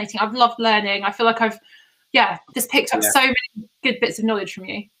so fascinating. I've loved learning. I feel like I've, just picked up so many good bits of knowledge from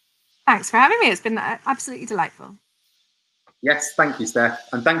you. Thanks for having me. It's been absolutely delightful. Yes, thank you, Steph,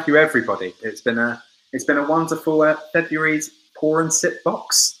 and thank you everybody. It's been a wonderful February's pour and sip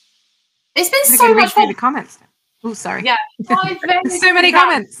box. It's been so much fun. The comments. Oh, sorry. Yeah, so many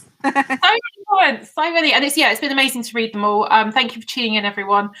comments. So many, and it's been amazing to read them all. Thank you for tuning in,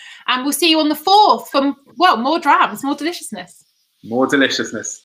 everyone, and we'll see you on the 4th for more drams, more deliciousness. More deliciousness.